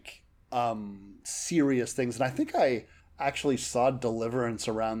like serious things. And I think I actually saw Deliverance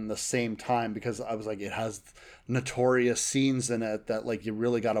around the same time, because I was like, it has notorious scenes in it that like you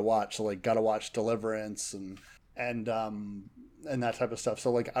really got to watch. So like got to watch Deliverance and that type of stuff.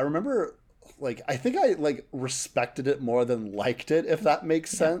 So like I remember, like I think I like respected it more than liked it, if that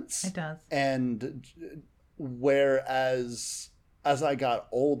makes sense. It does. And whereas as I got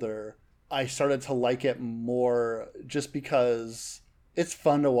older, I started to like it more just because it's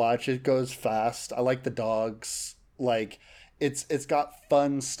fun to watch. It goes fast. I like the dogs. Like it's got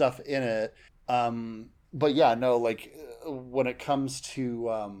fun stuff in it. But yeah, no, like when it comes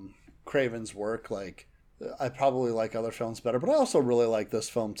to Craven's work, like I probably like other films better, but I also really like this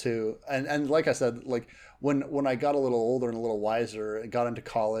film too. And like I said, like when I got a little older and a little wiser, and got into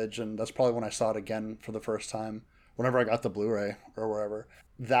college, and that's probably when I saw it again for the first time. Whenever I got the Blu-ray or wherever,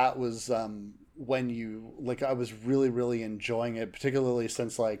 that was when you like I was really really enjoying it, particularly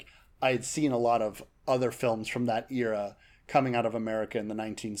since like I had seen a lot of other films from that era coming out of America in the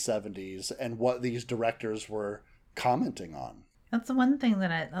 1970s and what these directors were commenting on. That's the one thing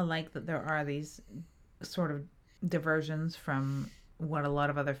that I like, that there are these sort of diversions from what a lot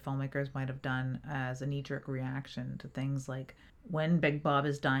of other filmmakers might have done as a knee-jerk reaction to things, like when Big Bob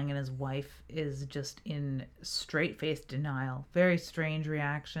is dying and his wife is just in straight-faced denial. Very strange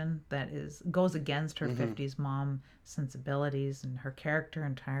reaction that goes against her 50s mom sensibilities and her character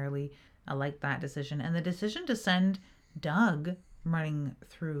entirely. I like that decision. And the decision to send Doug running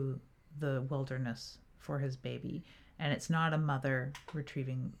through the wilderness for his baby. And it's not a mother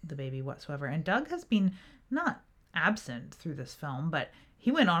retrieving the baby whatsoever. And Doug has been not absent through this film, but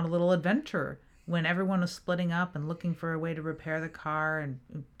he went on a little adventure when everyone was splitting up and looking for a way to repair the car and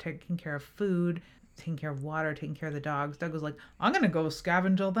taking care of food, taking care of water, taking care of the dogs. Doug was like, I'm going to go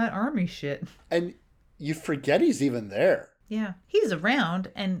scavenge all that army shit. And you forget he's even there. Yeah, he's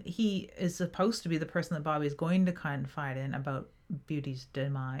around, and he is supposed to be the person that Bobby's going to confide in about Beauty's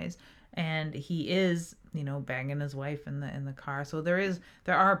demise. And he is, banging his wife in the car. So there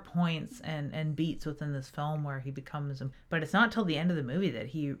are points and beats within this film where he becomes, but it's not till the end of the movie that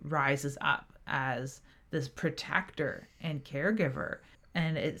he rises up as this protector and caregiver.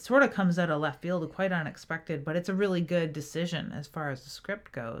 And it sort of comes out of left field, quite unexpected, but it's a really good decision as far as the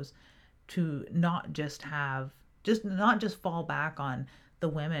script goes, to not just fall back on the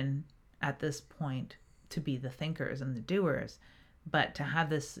women at this point to be the thinkers and the doers, but to have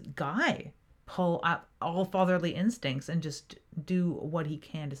this guy pull up all fatherly instincts and just do what he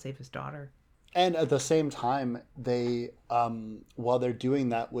can to save his daughter. And at the same time, they, while they're doing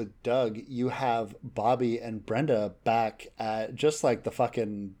that with Doug, you have Bobby and Brenda back at just like the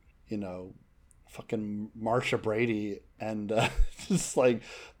fucking Marsha Brady, and just like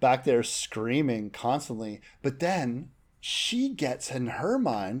back there screaming constantly. But then she gets in her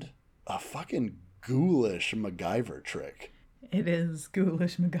mind a fucking ghoulish MacGyver trick. It is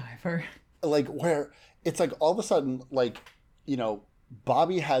ghoulish MacGyver. Like where it's like all of a sudden, like,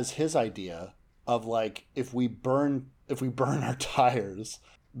 Bobby has his idea of like, if we burn our tires,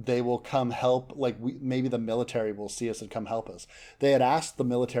 they will come help. Like maybe the military will see us and come help us. They had asked the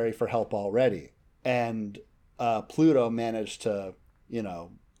military for help already, and Pluto managed to,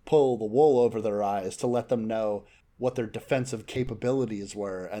 pull the wool over their eyes to let them know what their defensive capabilities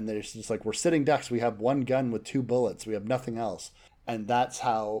were. And they're just like, we're sitting ducks. We have one gun with 2 bullets. We have nothing else. And that's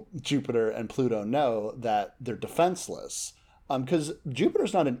how Jupiter and Pluto know that they're defenseless. Because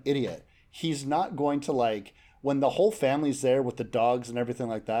Jupiter's not an idiot. He's not going to, like, when the whole family's there with the dogs and everything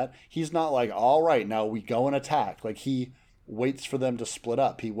like that, he's not like, all right, now we go and attack. Like, he waits for them to split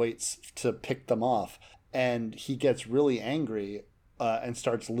up. He waits to pick them off. And he gets really angry and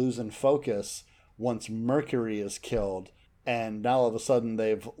starts losing focus once Mercury is killed. And now all of a sudden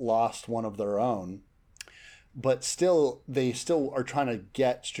they've lost one of their own. But they still are trying to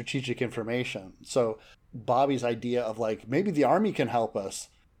get strategic information. So Bobby's idea of like, maybe the army can help us,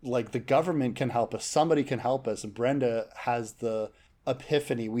 like the government can help us, somebody can help us. And Brenda has the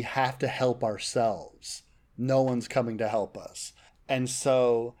epiphany, we have to help ourselves. No one's coming to help us. And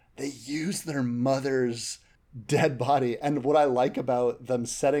so they use their mother's dead body. And what I like about them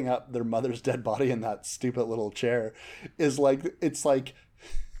setting up their mother's dead body in that stupid little chair is like, it's like,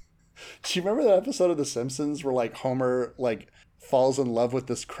 do you remember that episode of The Simpsons where like Homer like falls in love with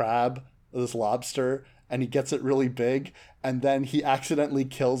this crab, this lobster, and he gets it really big, and then he accidentally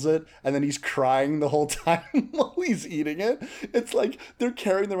kills it, and then he's crying the whole time while he's eating it? It's like they're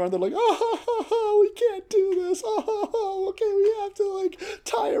carrying them around. They're like, oh, we can't do this. Oh, okay, we have to like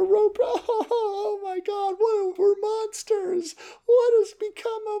tie a rope. Oh my God, we're monsters. What has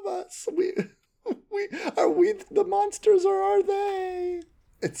become of us? Are we the monsters, or are they?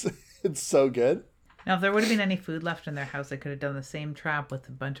 It's so good. Now, if there would have been any food left in their house, they could have done the same trap with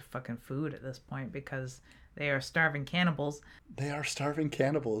a bunch of fucking food at this point, because they are starving cannibals. They are starving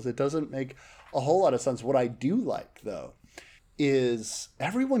cannibals. It doesn't make a whole lot of sense. What I do like, though, is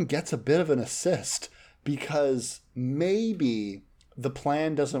everyone gets a bit of an assist, because maybe the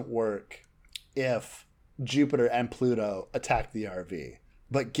plan doesn't work if Jupiter and Pluto attack the RV.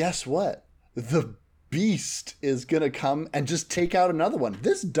 But guess what? The beast is gonna come and just take out another one.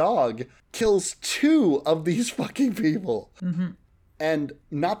 This dog kills 2 of these fucking people. Mm-hmm. And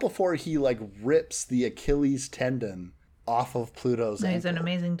not before he like rips the Achilles tendon off of Pluto's ankle. He's an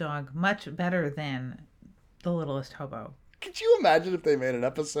amazing dog. Much better than The Littlest Hobo. Could you imagine if they made an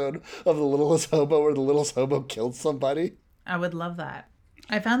episode of The Littlest Hobo where the Littlest Hobo killed somebody? I would love that.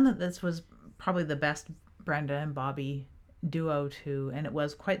 I found that this was probably the best Brenda and Bobby duo too, and it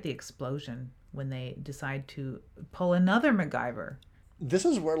was quite the explosion when they decide to pull another MacGyver. This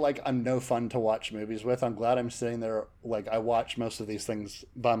is where like I'm no fun to watch movies with. I'm glad I'm sitting there. Like I watch most of these things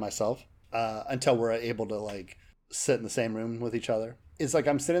by myself until we're able to like sit in the same room with each other. It's like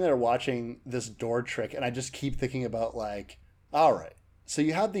I'm sitting there watching this door trick and I just keep thinking about like, all right, so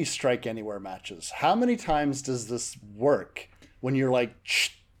you have these strike anywhere matches. How many times does this work when you're like,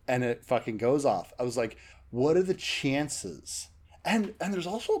 and it fucking goes off? I was like, what are the chances? And there's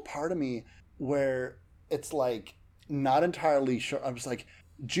also a part of me where it's like not entirely sure. I'm just like,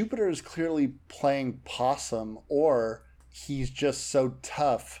 Jupiter is clearly playing possum, or he's just so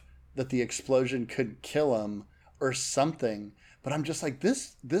tough that the explosion couldn't kill him or something. But I'm just like,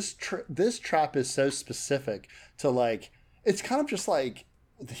 this trap is so specific to like, it's kind of just like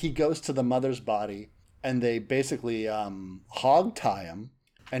he goes to the mother's body and they basically hog tie him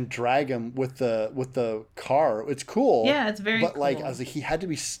and drag him with the car. It's cool. Yeah, it's very but cool. Like I was like, he had to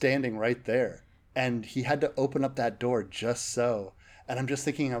be standing right there and he had to open up that door just so. And I'm just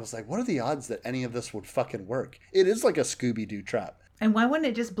thinking, I was like, what are the odds that any of this would fucking work? It is like a Scooby-Doo trap. And why wouldn't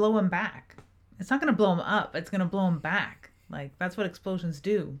it just blow him back? It's not going to blow him up. It's going to blow him back. Like, that's what explosions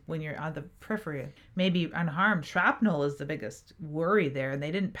do when you're on the periphery. Maybe unharmed. Shrapnel is the biggest worry there. And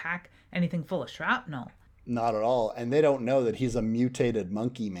they didn't pack anything full of shrapnel. Not at all. And they don't know that he's a mutated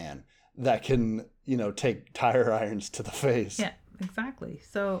monkey man that can, take tire irons to the face. Yeah, exactly.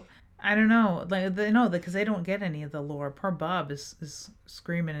 So, I don't know. Like, because they don't get any of the lore. Poor Bob is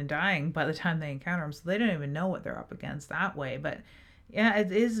screaming and dying by the time they encounter him. So they don't even know what they're up against that way. But, yeah,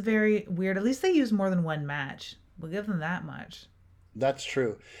 it is very weird. At least they use more than one match. We'll give them that much. That's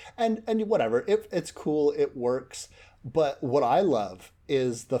true. And whatever, it's cool, it works. But what I love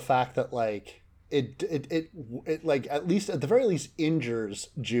is the fact that like it like at the very least injures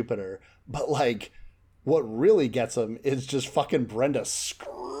Jupiter. But like what really gets him is just fucking Brenda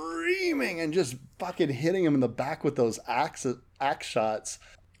screaming and just fucking hitting him in the back with those axe shots.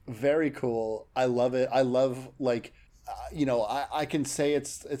 Very cool. I love it. I love like I can say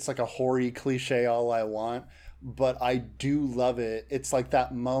it's like a hoary cliche all I want, but I do love it. It's like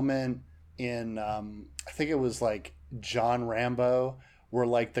that moment in, I think it was like John Rambo, where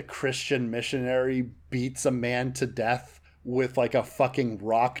like the Christian missionary beats a man to death with like a fucking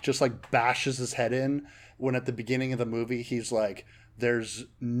rock, just like bashes his head in, when at the beginning of the movie, he's like, there's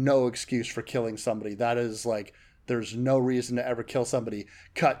no excuse for killing somebody. That is like, there's no reason to ever kill somebody.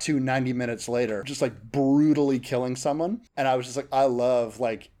 Cut to 90 minutes later, just like brutally killing someone. And I was just like, I love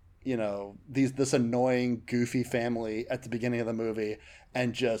like, this annoying goofy family at the beginning of the movie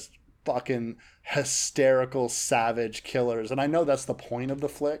and just fucking hysterical savage killers. And I know that's the point of the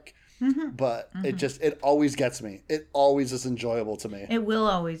flick, but it always gets me. It always is enjoyable to me. It will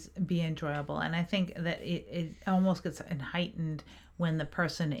always be enjoyable. And I think that it almost gets heightened when the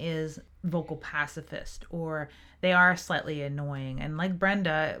person is vocal pacifist or they are slightly annoying. And like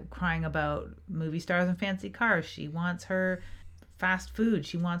Brenda crying about movie stars and fancy cars, she wants her fast food,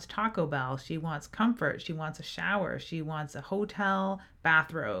 she wants Taco Bell, she wants comfort, she wants a shower, she wants a hotel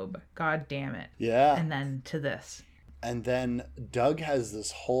bathrobe. God damn it. Yeah. And then to this. And then Doug has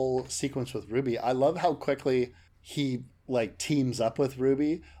this whole sequence with Ruby. I love how quickly he like teams up with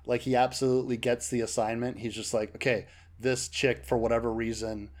Ruby. Like he absolutely gets the assignment. He's just like, okay, this chick for whatever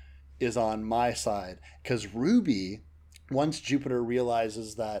reason is on my side. Because Ruby, once Jupiter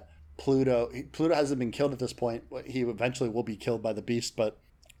realizes that Pluto hasn't been killed at this point. He eventually will be killed by the beast, but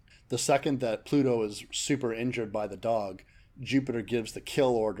the second that Pluto is super injured by the dog, Jupiter gives the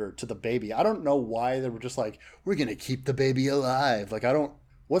kill order to the baby. I don't know why they were just like, we're going to keep the baby alive. Like,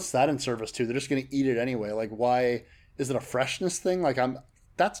 what's that in service to? They're just going to eat it anyway. Like, why? Is it a freshness thing? Like,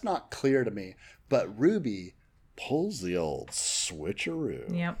 that's not clear to me. But Ruby pulls the old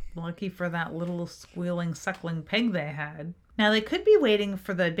switcheroo. Yep. Lucky for that little squealing, suckling pig they had. Now, they could be waiting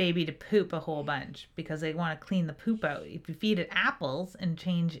for the baby to poop a whole bunch because they want to clean the poop out. If you feed it apples and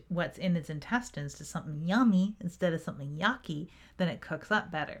change what's in its intestines to something yummy instead of something yucky, then it cooks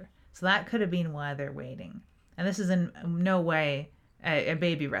up better. So that could have been why they're waiting. And this is in no way a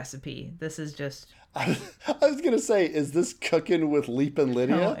baby recipe. This is just... I was going to say, is this cooking with Leapin'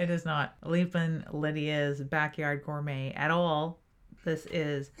 Lydia? No, it is not. Leapin' Lydia's Backyard Gourmet at all. This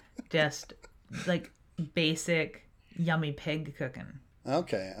is just like basic yummy pig cooking.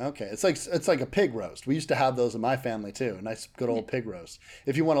 Okay. It's like a pig roast. We used to have those in my family too. A nice good old pig roast.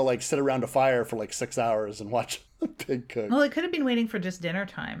 If you want to like sit around a fire for like 6 hours and watch a pig cook. Well, it could have been waiting for just dinner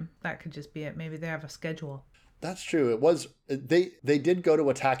time. That could just be it. Maybe they have a schedule. That's true. It was they did go to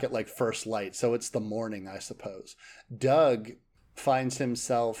attack at like first light, so it's the morning, I suppose. Doug finds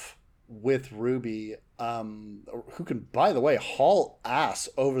himself with Ruby, who can, by the way, haul ass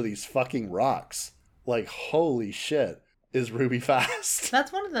over these fucking rocks. Like, holy shit, is Ruby fast.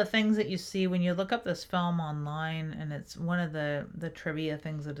 That's one of the things that you see when you look up this film online, and it's one of the trivia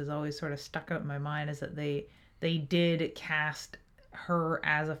things that has always sort of stuck out in my mind is that they did cast her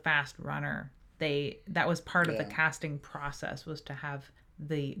as a fast runner. That was part of the casting process, was to have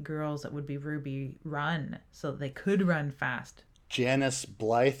the girls that would be Ruby run so that they could run fast. Janice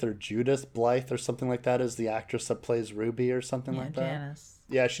Blythe or Judith Blythe or something like that is the actress that plays Ruby or something like that. Janice.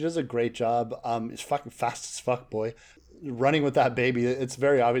 Yeah, she does a great job. It's fucking fast as fuck, boy. Running with that baby, it's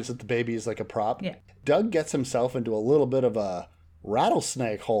very obvious that the baby is like a prop. Yeah. Doug gets himself into a little bit of a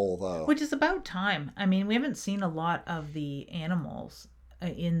rattlesnake hole, though. Which is about time. I mean, we haven't seen a lot of the animals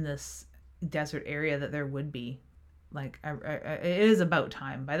in this desert area that there would be. Like, it is about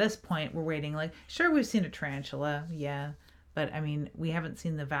time. By this point, we're waiting. Like, sure, we've seen a tarantula, yeah. But, I mean, we haven't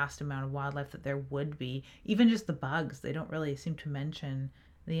seen the vast amount of wildlife that there would be. Even just the bugs. They don't really seem to mention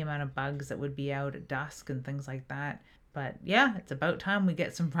the amount of bugs that would be out at dusk and things like that. But, yeah, it's about time we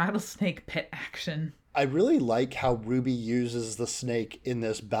get some rattlesnake pit action. I really like how Ruby uses the snake in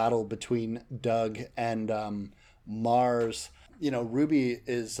this battle between Doug and Mars. You know, Ruby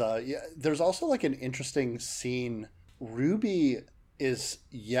is... there's also, like, an interesting scene. Ruby is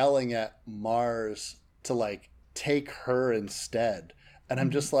yelling at Mars to, like, take her instead, and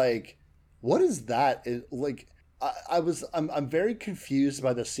I'm just like, what is that? Like, I'm very confused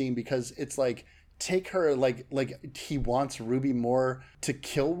by the scene, because it's like, take her, like he wants Ruby more to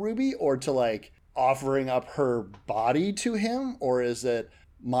kill Ruby, or to like offering up her body to him, or is it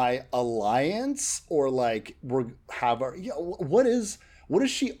my alliance, or like what is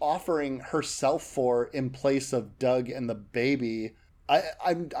she offering herself for in place of Doug and the baby?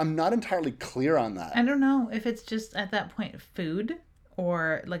 I'm not entirely clear on that. I don't know if it's just at that point food,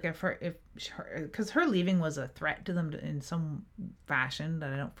 or like because her leaving was a threat to them in some fashion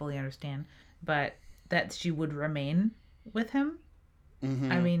that I don't fully understand, but that she would remain with him. Mm-hmm.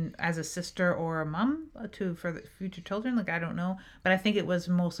 I mean, as a sister or a mom for the future children, like, I don't know, but I think it was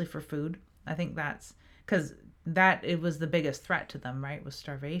mostly for food. I think that's because it was the biggest threat to them, right? Was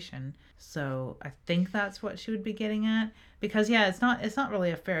starvation. So I think that's what she would be getting at, because it's not really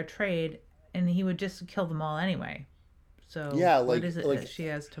a fair trade, and he would just kill them all anyway. So yeah, what is it that she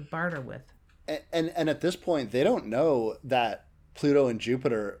has to barter with? And at this point, they don't know that Pluto and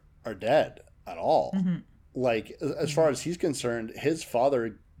Jupiter are dead at all. Mm-hmm. Like, as far as he's concerned, his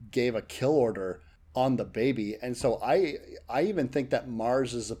father gave a kill order on the baby, and so I even think that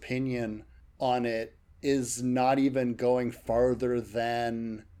Mars's opinion on it is not even going farther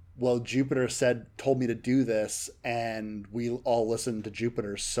than, well, Jupiter told me to do this, and we all listened to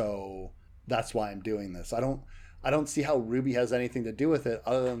Jupiter, so that's why I'm doing this. I don't see how Ruby has anything to do with it,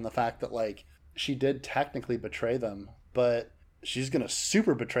 other than the fact that, like, she did technically betray them, but she's gonna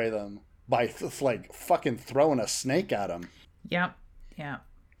super betray them by fucking throwing a snake at them. Yep. Yeah.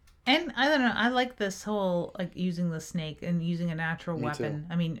 And I don't know, I like this whole, like, using the snake and using a natural weapon.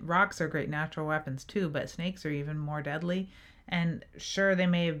 I mean, rocks are great natural weapons too, but snakes are even more deadly. And sure, they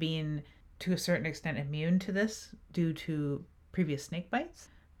may have been, to a certain extent, immune to this due to previous snake bites.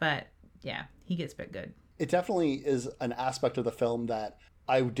 But yeah, he gets bit good. It definitely is an aspect of the film that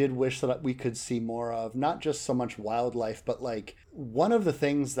I did wish that we could see more of. Not just so much wildlife, but like, one of the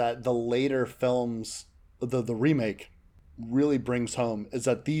things that the later films, the remake, really brings home is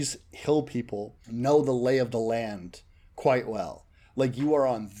that these hill people know the lay of the land quite well. Like, you are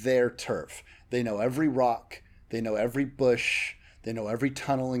on their turf. They know every rock, they know every bush, they know every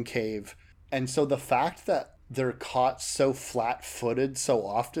tunnel and cave. And so the fact that they're caught so flat-footed so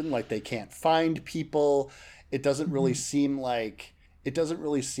often, like they can't find people, it doesn't really seem like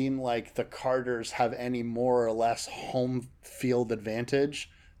the Carters have any more or less home field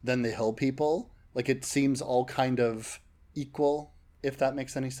advantage than the hill people. Like, it seems all kind of equal, if that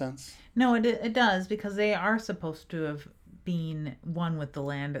makes any sense. No, it does, because they are supposed to have been one with the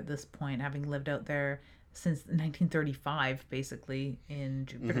land at this point, having lived out there since 1935, basically, in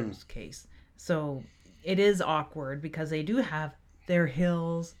Jupiter's case. So it is awkward, because they do have their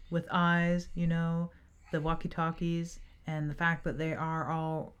hills with eyes, the walkie-talkies, and the fact that they are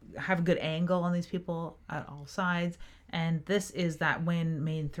all have a good angle on these people at all sides, And this is that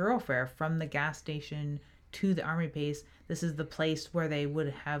main thoroughfare from the gas station to the army base. This is the place where they would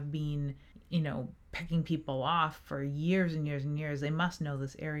have been, picking people off for years and years and years. They must know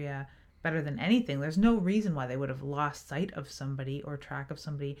this area better than anything. There's no reason why they would have lost sight of somebody or track of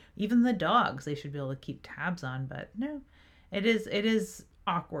somebody. Even the dogs, they should be able to keep tabs on, but no. It is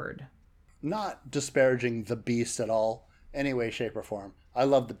awkward. Not disparaging the Beast at all, any way, shape, or form. I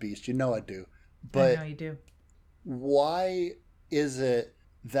love the Beast. You know I do. But I know you do. Why is it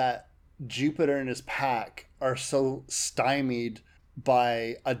that Jupiter and his pack are so stymied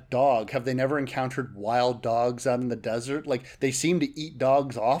by a dog? Have they never encountered wild dogs out in the desert? Like, they seem to eat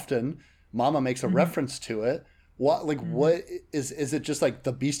dogs often. Mama makes a reference to it. What is it just like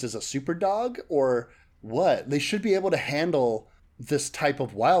the Beast is a super dog, or what? They should be able to handle this type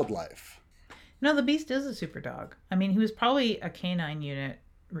of wildlife. No, the Beast is a super dog. I mean, he was probably a canine unit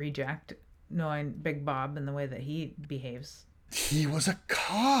reject, knowing Big Bob and the way that he behaves. He was a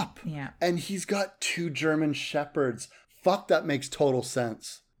cop. Yeah. And he's got 2 German Shepherds. Fuck, that makes total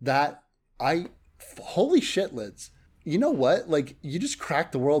sense. Holy shit, Lids. You know what? Like, you just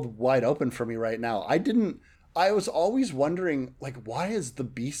cracked the world wide open for me right now. I was always wondering, like, why is the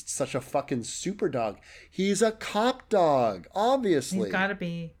Beast such a fucking super dog? He's a cop dog, obviously. He's gotta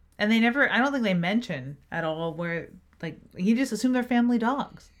be. And I don't think they mention at all where, like, he just assumed they're family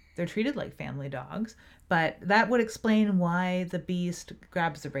dogs. They're treated like family dogs. But that would explain why the Beast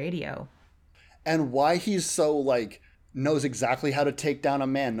grabs the radio. And why he's so, like, knows exactly how to take down a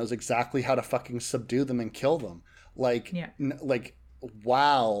man, knows exactly how to fucking subdue them and kill them. Like, yeah.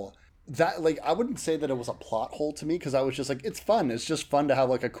 Wow. That, like, I wouldn't say that it was a plot hole to me, because I was just like, it's fun. It's just fun to have,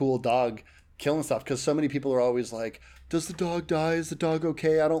 like, a cool dog killing stuff, because so many people are always like, does the dog die? Is the dog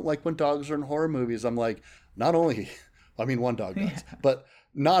okay? I don't like when dogs are in horror movies. I'm like, one dog dies, but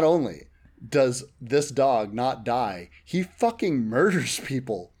not only does this dog not die, he fucking murders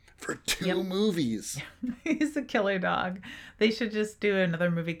people for 2 movies. He's a killer dog. They should just do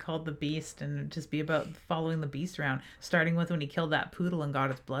another movie called The Beast and just be about following the Beast around, starting with when he killed that poodle and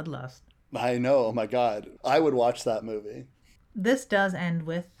got its bloodlust. I know. Oh my God. I would watch that movie. This does end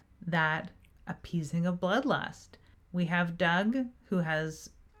with that appeasing of bloodlust. We have Doug, who has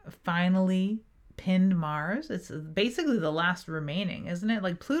finally pinned Mars. It's basically the last remaining, isn't it?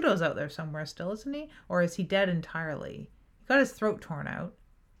 Like, Pluto's out there somewhere still, isn't he? Or is he dead entirely? He got his throat torn out.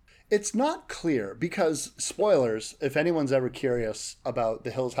 It's not clear, because, spoilers, if anyone's ever curious about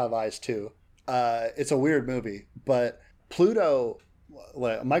The Hills Have Eyes 2, it's a weird movie, but Pluto,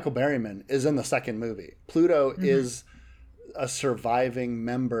 Michael Berryman, is in the second movie. Pluto is a surviving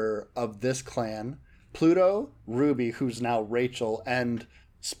member of this clan. Pluto, Ruby, who's now Rachel, and,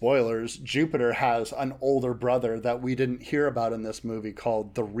 spoilers, Jupiter has an older brother that we didn't hear about in this movie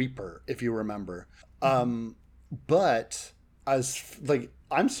called the Reaper, if you remember. But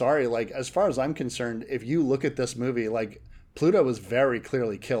I'm sorry, like, as far as I'm concerned, if you look at this movie, like, Pluto was very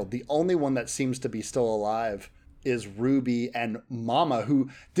clearly killed. The only one that seems to be still alive is Ruby and Mama, who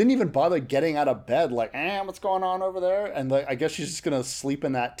didn't even bother getting out of bed, like, what's going on over there? And, like, I guess she's just gonna sleep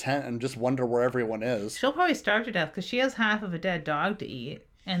in that tent and just wonder where everyone is. She'll probably starve to death, because she has half of a dead dog to eat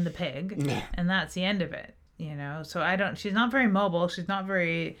and the pig, and that's the end of it, So she's not very mobile. She's not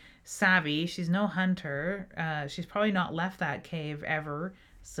very savvy. She's no hunter. She's probably not left that cave ever,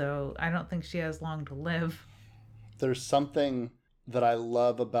 so I don't think she has long to live. There's something that I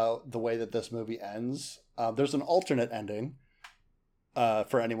love about the way that this movie ends. There's an alternate ending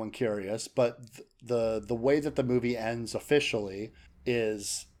for anyone curious, but the way that the movie ends officially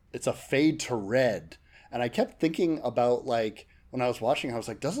is it's a fade to red. And I kept thinking about, like, when I was watching, I was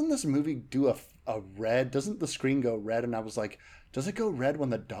like, doesn't this movie do a red? Doesn't the screen go red? And I was like, does it go red when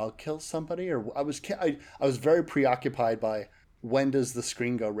the dog kills somebody? Or I was very preoccupied by, when does the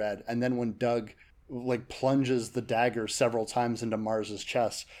screen go red? And then when Doug, like, plunges the dagger several times into Mars's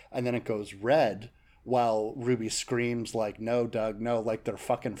chest, and then it goes red, while Ruby screams, like, no, Doug, no, like they're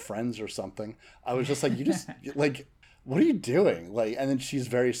fucking friends or something. I was just like, you just, like, what are you doing? Like, and then she's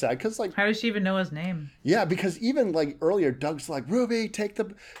very sad, because, like, how does she even know his name? Yeah, because even, like, earlier, Doug's like, Ruby, take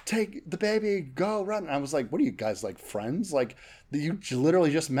the baby, go, run. And I was like, what are you guys, like, friends? Like, you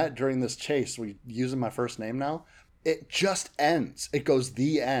literally just met during this chase. We using my first name now? It just ends. It goes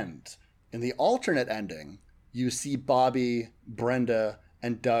the end. In the alternate ending, you see Bobby, Brenda,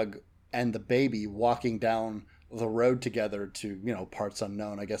 and Doug and the baby walking down the road together to, parts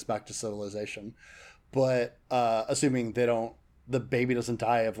unknown, I guess, back to civilization. But assuming the baby doesn't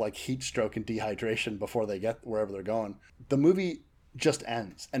die of, like, heat stroke and dehydration before they get wherever they're going, the movie just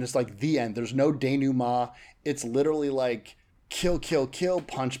ends. And it's like the end. There's no denouement. It's literally like kill, kill, kill,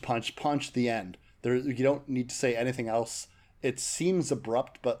 punch, punch, punch, the end. There, you don't need to say anything else. It seems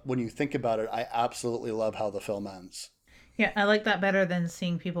abrupt, but when you think about it, I absolutely love how the film ends. Yeah, I like that better than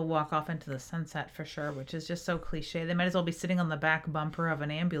seeing people walk off into the sunset for sure, which is just so cliche. They might as well be sitting on the back bumper of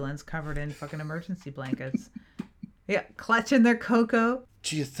an ambulance covered in fucking emergency blankets. Yeah, clutching their cocoa.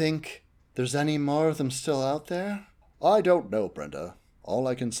 Do you think there's any more of them still out there? I don't know, Brenda. All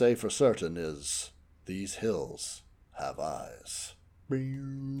I can say for certain is these hills have eyes. Oh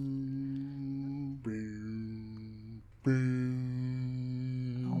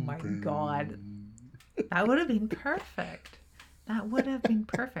my god. That would have been perfect. That would have been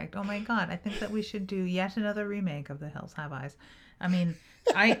perfect. Oh my god. I think that we should do yet another remake of The Hills Have Eyes. I mean,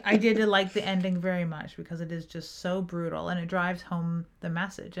 I did like the ending very much because it is just so brutal and it drives home the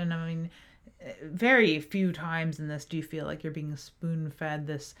message. And I mean, very few times in this do you feel like you're being spoon-fed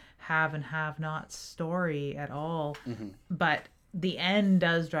this have and have not story at all. But the end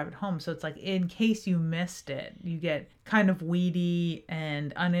does drive it home. So it's like, in case you missed it, you get kind of weedy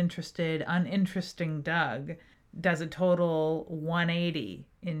and uninteresting Doug does a total 180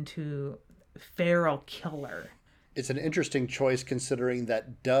 into feral killer. It's an interesting choice considering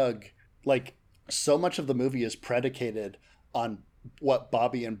that Doug, like, so much of the movie is predicated on what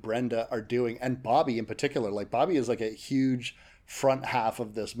Bobby and Brenda are doing, and Bobby in particular. Like, Bobby is like a huge front half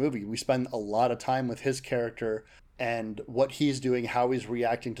of this movie. We spend a lot of time with his character and what he's doing, how he's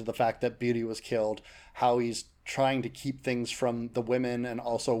reacting to the fact that Beauty was killed, how he's trying to keep things from the women and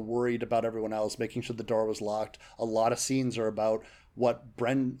also worried about everyone else, making sure the door was locked. A lot of scenes are about what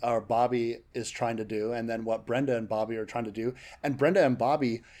Bobby is trying to do, and then what Brenda and Bobby are trying to do. And Brenda and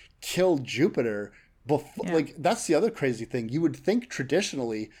Bobby killed Jupiter before. Yeah. Like, that's the other crazy thing. You would think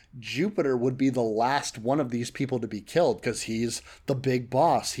traditionally Jupiter would be the last one of these people to be killed because he's the big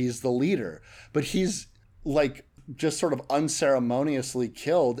boss, he's the leader, but he's like just sort of unceremoniously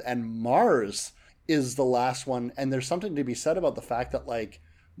killed, and Mars is the last one. And there's something to be said about the fact that, like,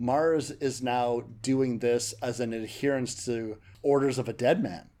 Mars is now doing this as an adherence to orders of a dead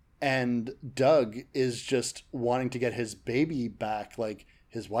man, and Doug is just wanting to get his baby back. Like,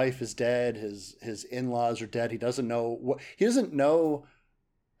 his wife is dead, his in-laws are dead. He doesn't know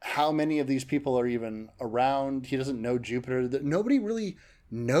how many of these people are even around. He doesn't know Jupiter. Nobody really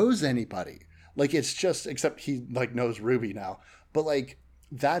knows anybody. Like, it's just, except he, like, knows Ruby now. But, like,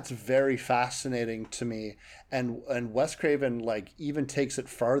 that's very fascinating to me. And Wes Craven, like, even takes it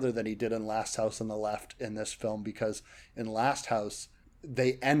farther than he did in Last House on the Left in this film, because in Last House,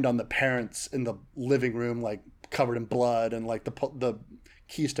 they end on the parents in the living room, like, covered in blood, and, like, the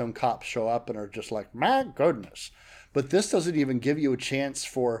Keystone cops show up and are just like, my goodness. But this doesn't even give you a chance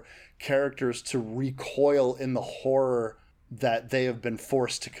for characters to recoil in the horror that they have been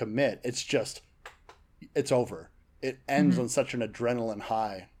forced to commit. It's just, it's over. It ends on such an adrenaline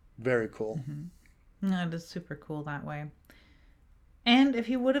high. Very cool. No, it is super cool that way. And if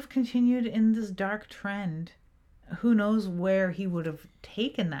he would have continued in this dark trend, who knows where he would have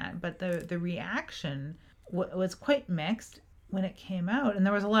taken that. But the reaction was quite mixed when it came out, and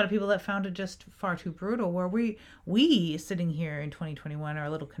there was a lot of people that found it just far too brutal, where we sitting here in 2021 are a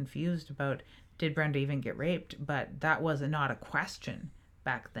little confused about, did Brenda even get raped? But that was not a question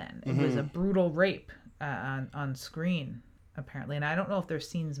back then. It was a brutal rape on screen, apparently. And I don't know if there's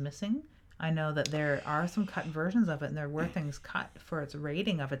scenes missing. I know that there are some cut versions of it, and there were things cut for its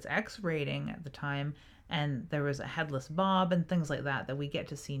rating, of its X rating at the time, and there was a headless Bob and things like that we get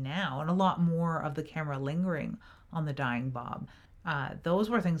to see now, and a lot more of the camera lingering on the dying Bob. Those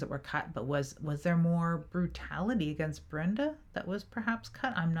were things that were cut, but was there more brutality against Brenda that was perhaps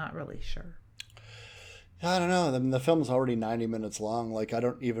cut? I'm not really sure. I don't know. I mean, the film's already 90 minutes long. Like, I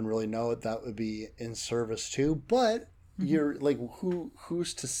don't even really know what that would be in service to, but you're like,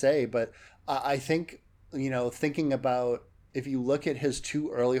 who's to say? But I think, you know, thinking about, if you look at his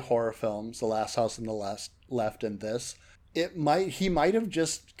two early horror films, The Last House on the Left and this, he might have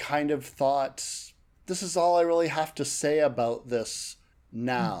just kind of thought, this is all I really have to say about this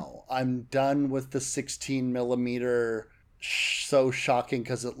now. I'm done with the 16 millimeter so shocking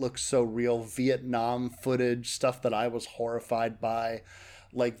because it looks so real Vietnam footage, stuff that I was horrified by.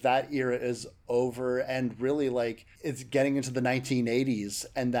 Like, that era is over, and really, like, it's getting into the 1980s,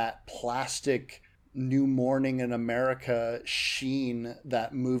 and that plastic New Morning in America sheen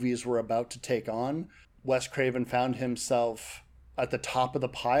that movies were about to take on. Wes Craven found himself at the top of the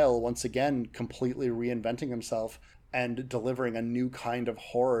pile once again, completely reinventing himself and delivering a new kind of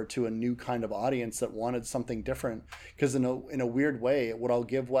horror to a new kind of audience that wanted something different. Because in a weird way, what I'll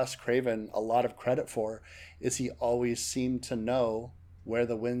give Wes Craven a lot of credit for is he always seemed to know where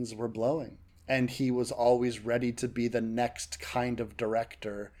the winds were blowing. And he was always ready to be the next kind of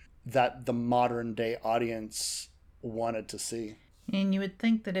director that the modern day audience wanted to see. And you would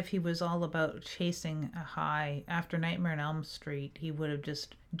think that if he was all about chasing a high after Nightmare on Elm Street, he would have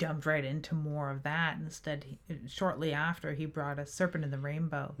just jumped right into more of that. Instead, shortly after, he brought us Serpent in the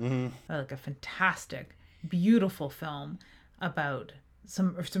Rainbow, like a fantastic, beautiful film about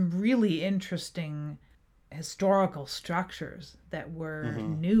some really interesting historical structures that were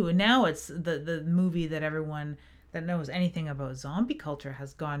new. And now it's the movie that everyone that knows anything about zombie culture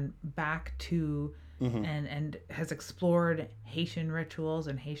has gone back to. And has explored Haitian rituals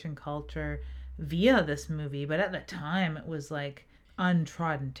and Haitian culture via this movie. But at the time, it was like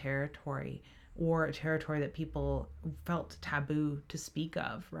untrodden territory, or territory that people felt taboo to speak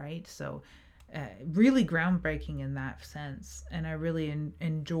of, right? So really groundbreaking in that sense. And I really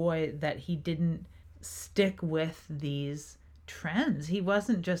enjoy that he didn't stick with these trends. He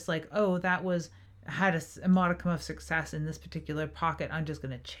wasn't just like, oh, that had a modicum of success in this particular pocket, I'm just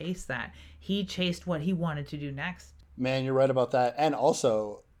going to chase that. He chased what he wanted to do next. Man, you're right about that. And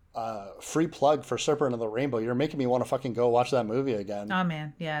also, free plug for Serpent in the Rainbow. You're making me want to fucking go watch that movie again. Oh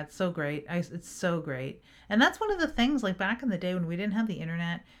man, yeah, it's so great. It's so great. And that's one of the things, like back in the day when we didn't have the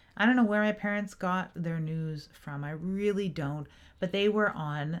internet, I don't know where my parents got their news from. I really don't. But they were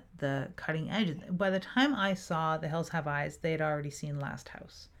on the cutting edge. By the time I saw The Hills Have Eyes, they had already seen Last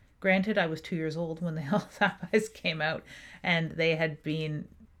House. Granted, I was 2 years old when The Hills Have Eyes came out, and they had been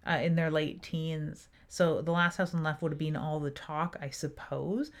in their late teens. So The Last House on the Left would have been all the talk, I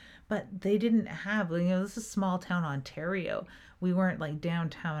suppose. But they didn't have, this is small town Ontario. We weren't like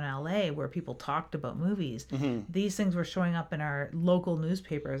downtown LA where people talked about movies. These things were showing up in our local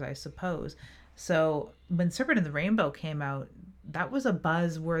newspapers, I suppose. So when Serpent in the Rainbow came out, that was a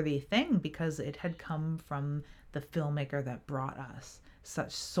buzzworthy thing because it had come from the filmmaker that brought us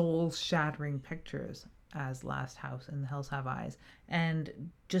such soul-shattering pictures as Last House and The Hills Have Eyes. And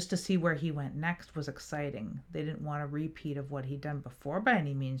just to see where he went next was exciting. They didn't want a repeat of what he'd done before by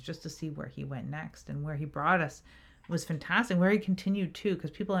any means, just to see where he went next. And where he brought us was fantastic. Where he continued too, because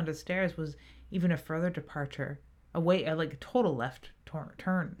People Under the Stairs was even a further departure, like a total left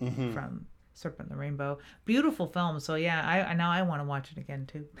turn from Serpent in the Rainbow. Beautiful film. So yeah, now I want to watch it again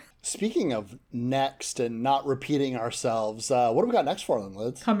too. Speaking of next and not repeating ourselves, what do we got next for them,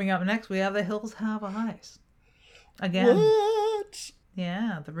 Lids? Coming up next, we have The Hills Have Eyes. Again. What?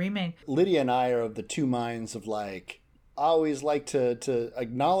 Yeah, the remake. Lydia and I are of the two minds of always like to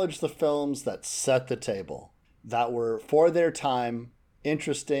acknowledge the films that set the table, that were for their time,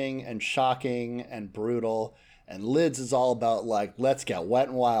 interesting and shocking and brutal. And Lids is all about let's get wet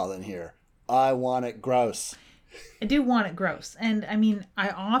and wild in here. I want it gross. I do want it gross. And I mean,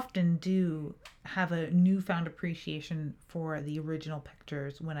 I often do have a newfound appreciation for the original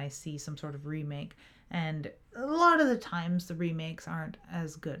pictures when I see some sort of remake. And a lot of the times the remakes aren't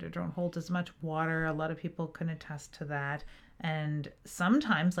as good or don't hold as much water. A lot of people can attest to that. And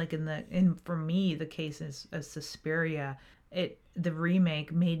sometimes, like for me, the case is Suspiria. The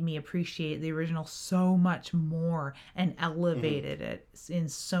remake made me appreciate the original so much more and elevated it in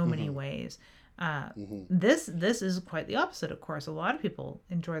so many ways. This is quite the opposite, of course. A lot of people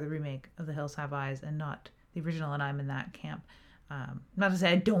enjoy the remake of The Hills Have Eyes and not the original, and I'm in that camp. Not to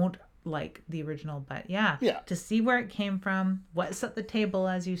say I don't like the original, but yeah, to see where it came from, what set the table,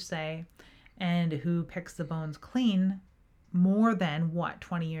 as you say, and who picks the bones clean more than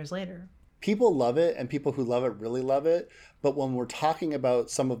 20 years later. People love it, and people who love it really love it. But when we're talking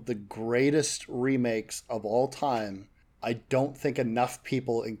about some of the greatest remakes of all time, I don't think enough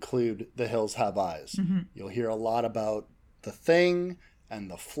people include The Hills Have Eyes. You'll hear a lot about The Thing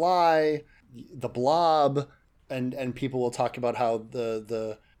and The Fly, The Blob, and people will talk about how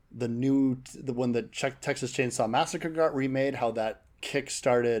when the Texas Chainsaw Massacre got remade, how that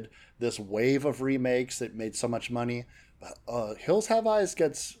kick-started this wave of remakes that made so much money. But Hills Have Eyes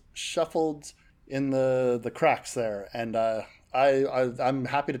gets shuffled in the cracks there, and I'm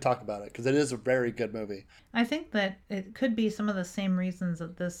happy to talk about it because it is a very good movie. I think that it could be some of the same reasons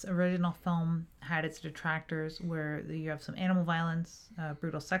that this original film had its detractors, where you have some animal violence,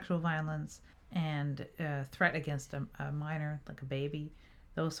 brutal sexual violence, and threat against a minor, like a baby,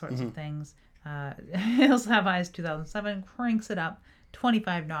 those sorts of things. Hills Have Eyes 2007 cranks it up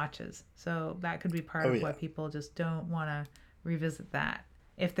 25 notches, so that could be part of why people just don't want to revisit that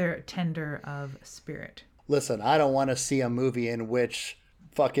if they're tender of spirit. Listen, I don't want to see a movie in which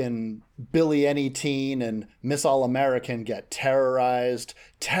fucking Billy Any Teen and Miss All American get terrorized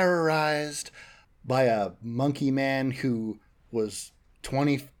by a monkey man who was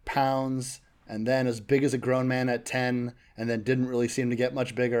 20 pounds and then as big as a grown man at 10 and then didn't really seem to get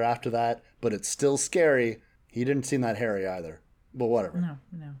much bigger after that, but it's still scary. He didn't seem that hairy either, but whatever.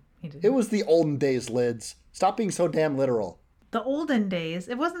 No. He didn't. It was the olden days, Lids. Stop being so damn literal. The olden days.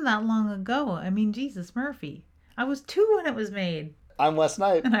 It wasn't that long ago. I mean, Jesus, Murphy. I was 2 when it was made. I'm Wes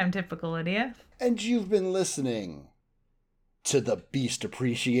Knight. And I'm typical Lydia. And you've been listening to the Beast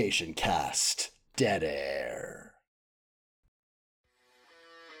Appreciation Cast, Dead Air.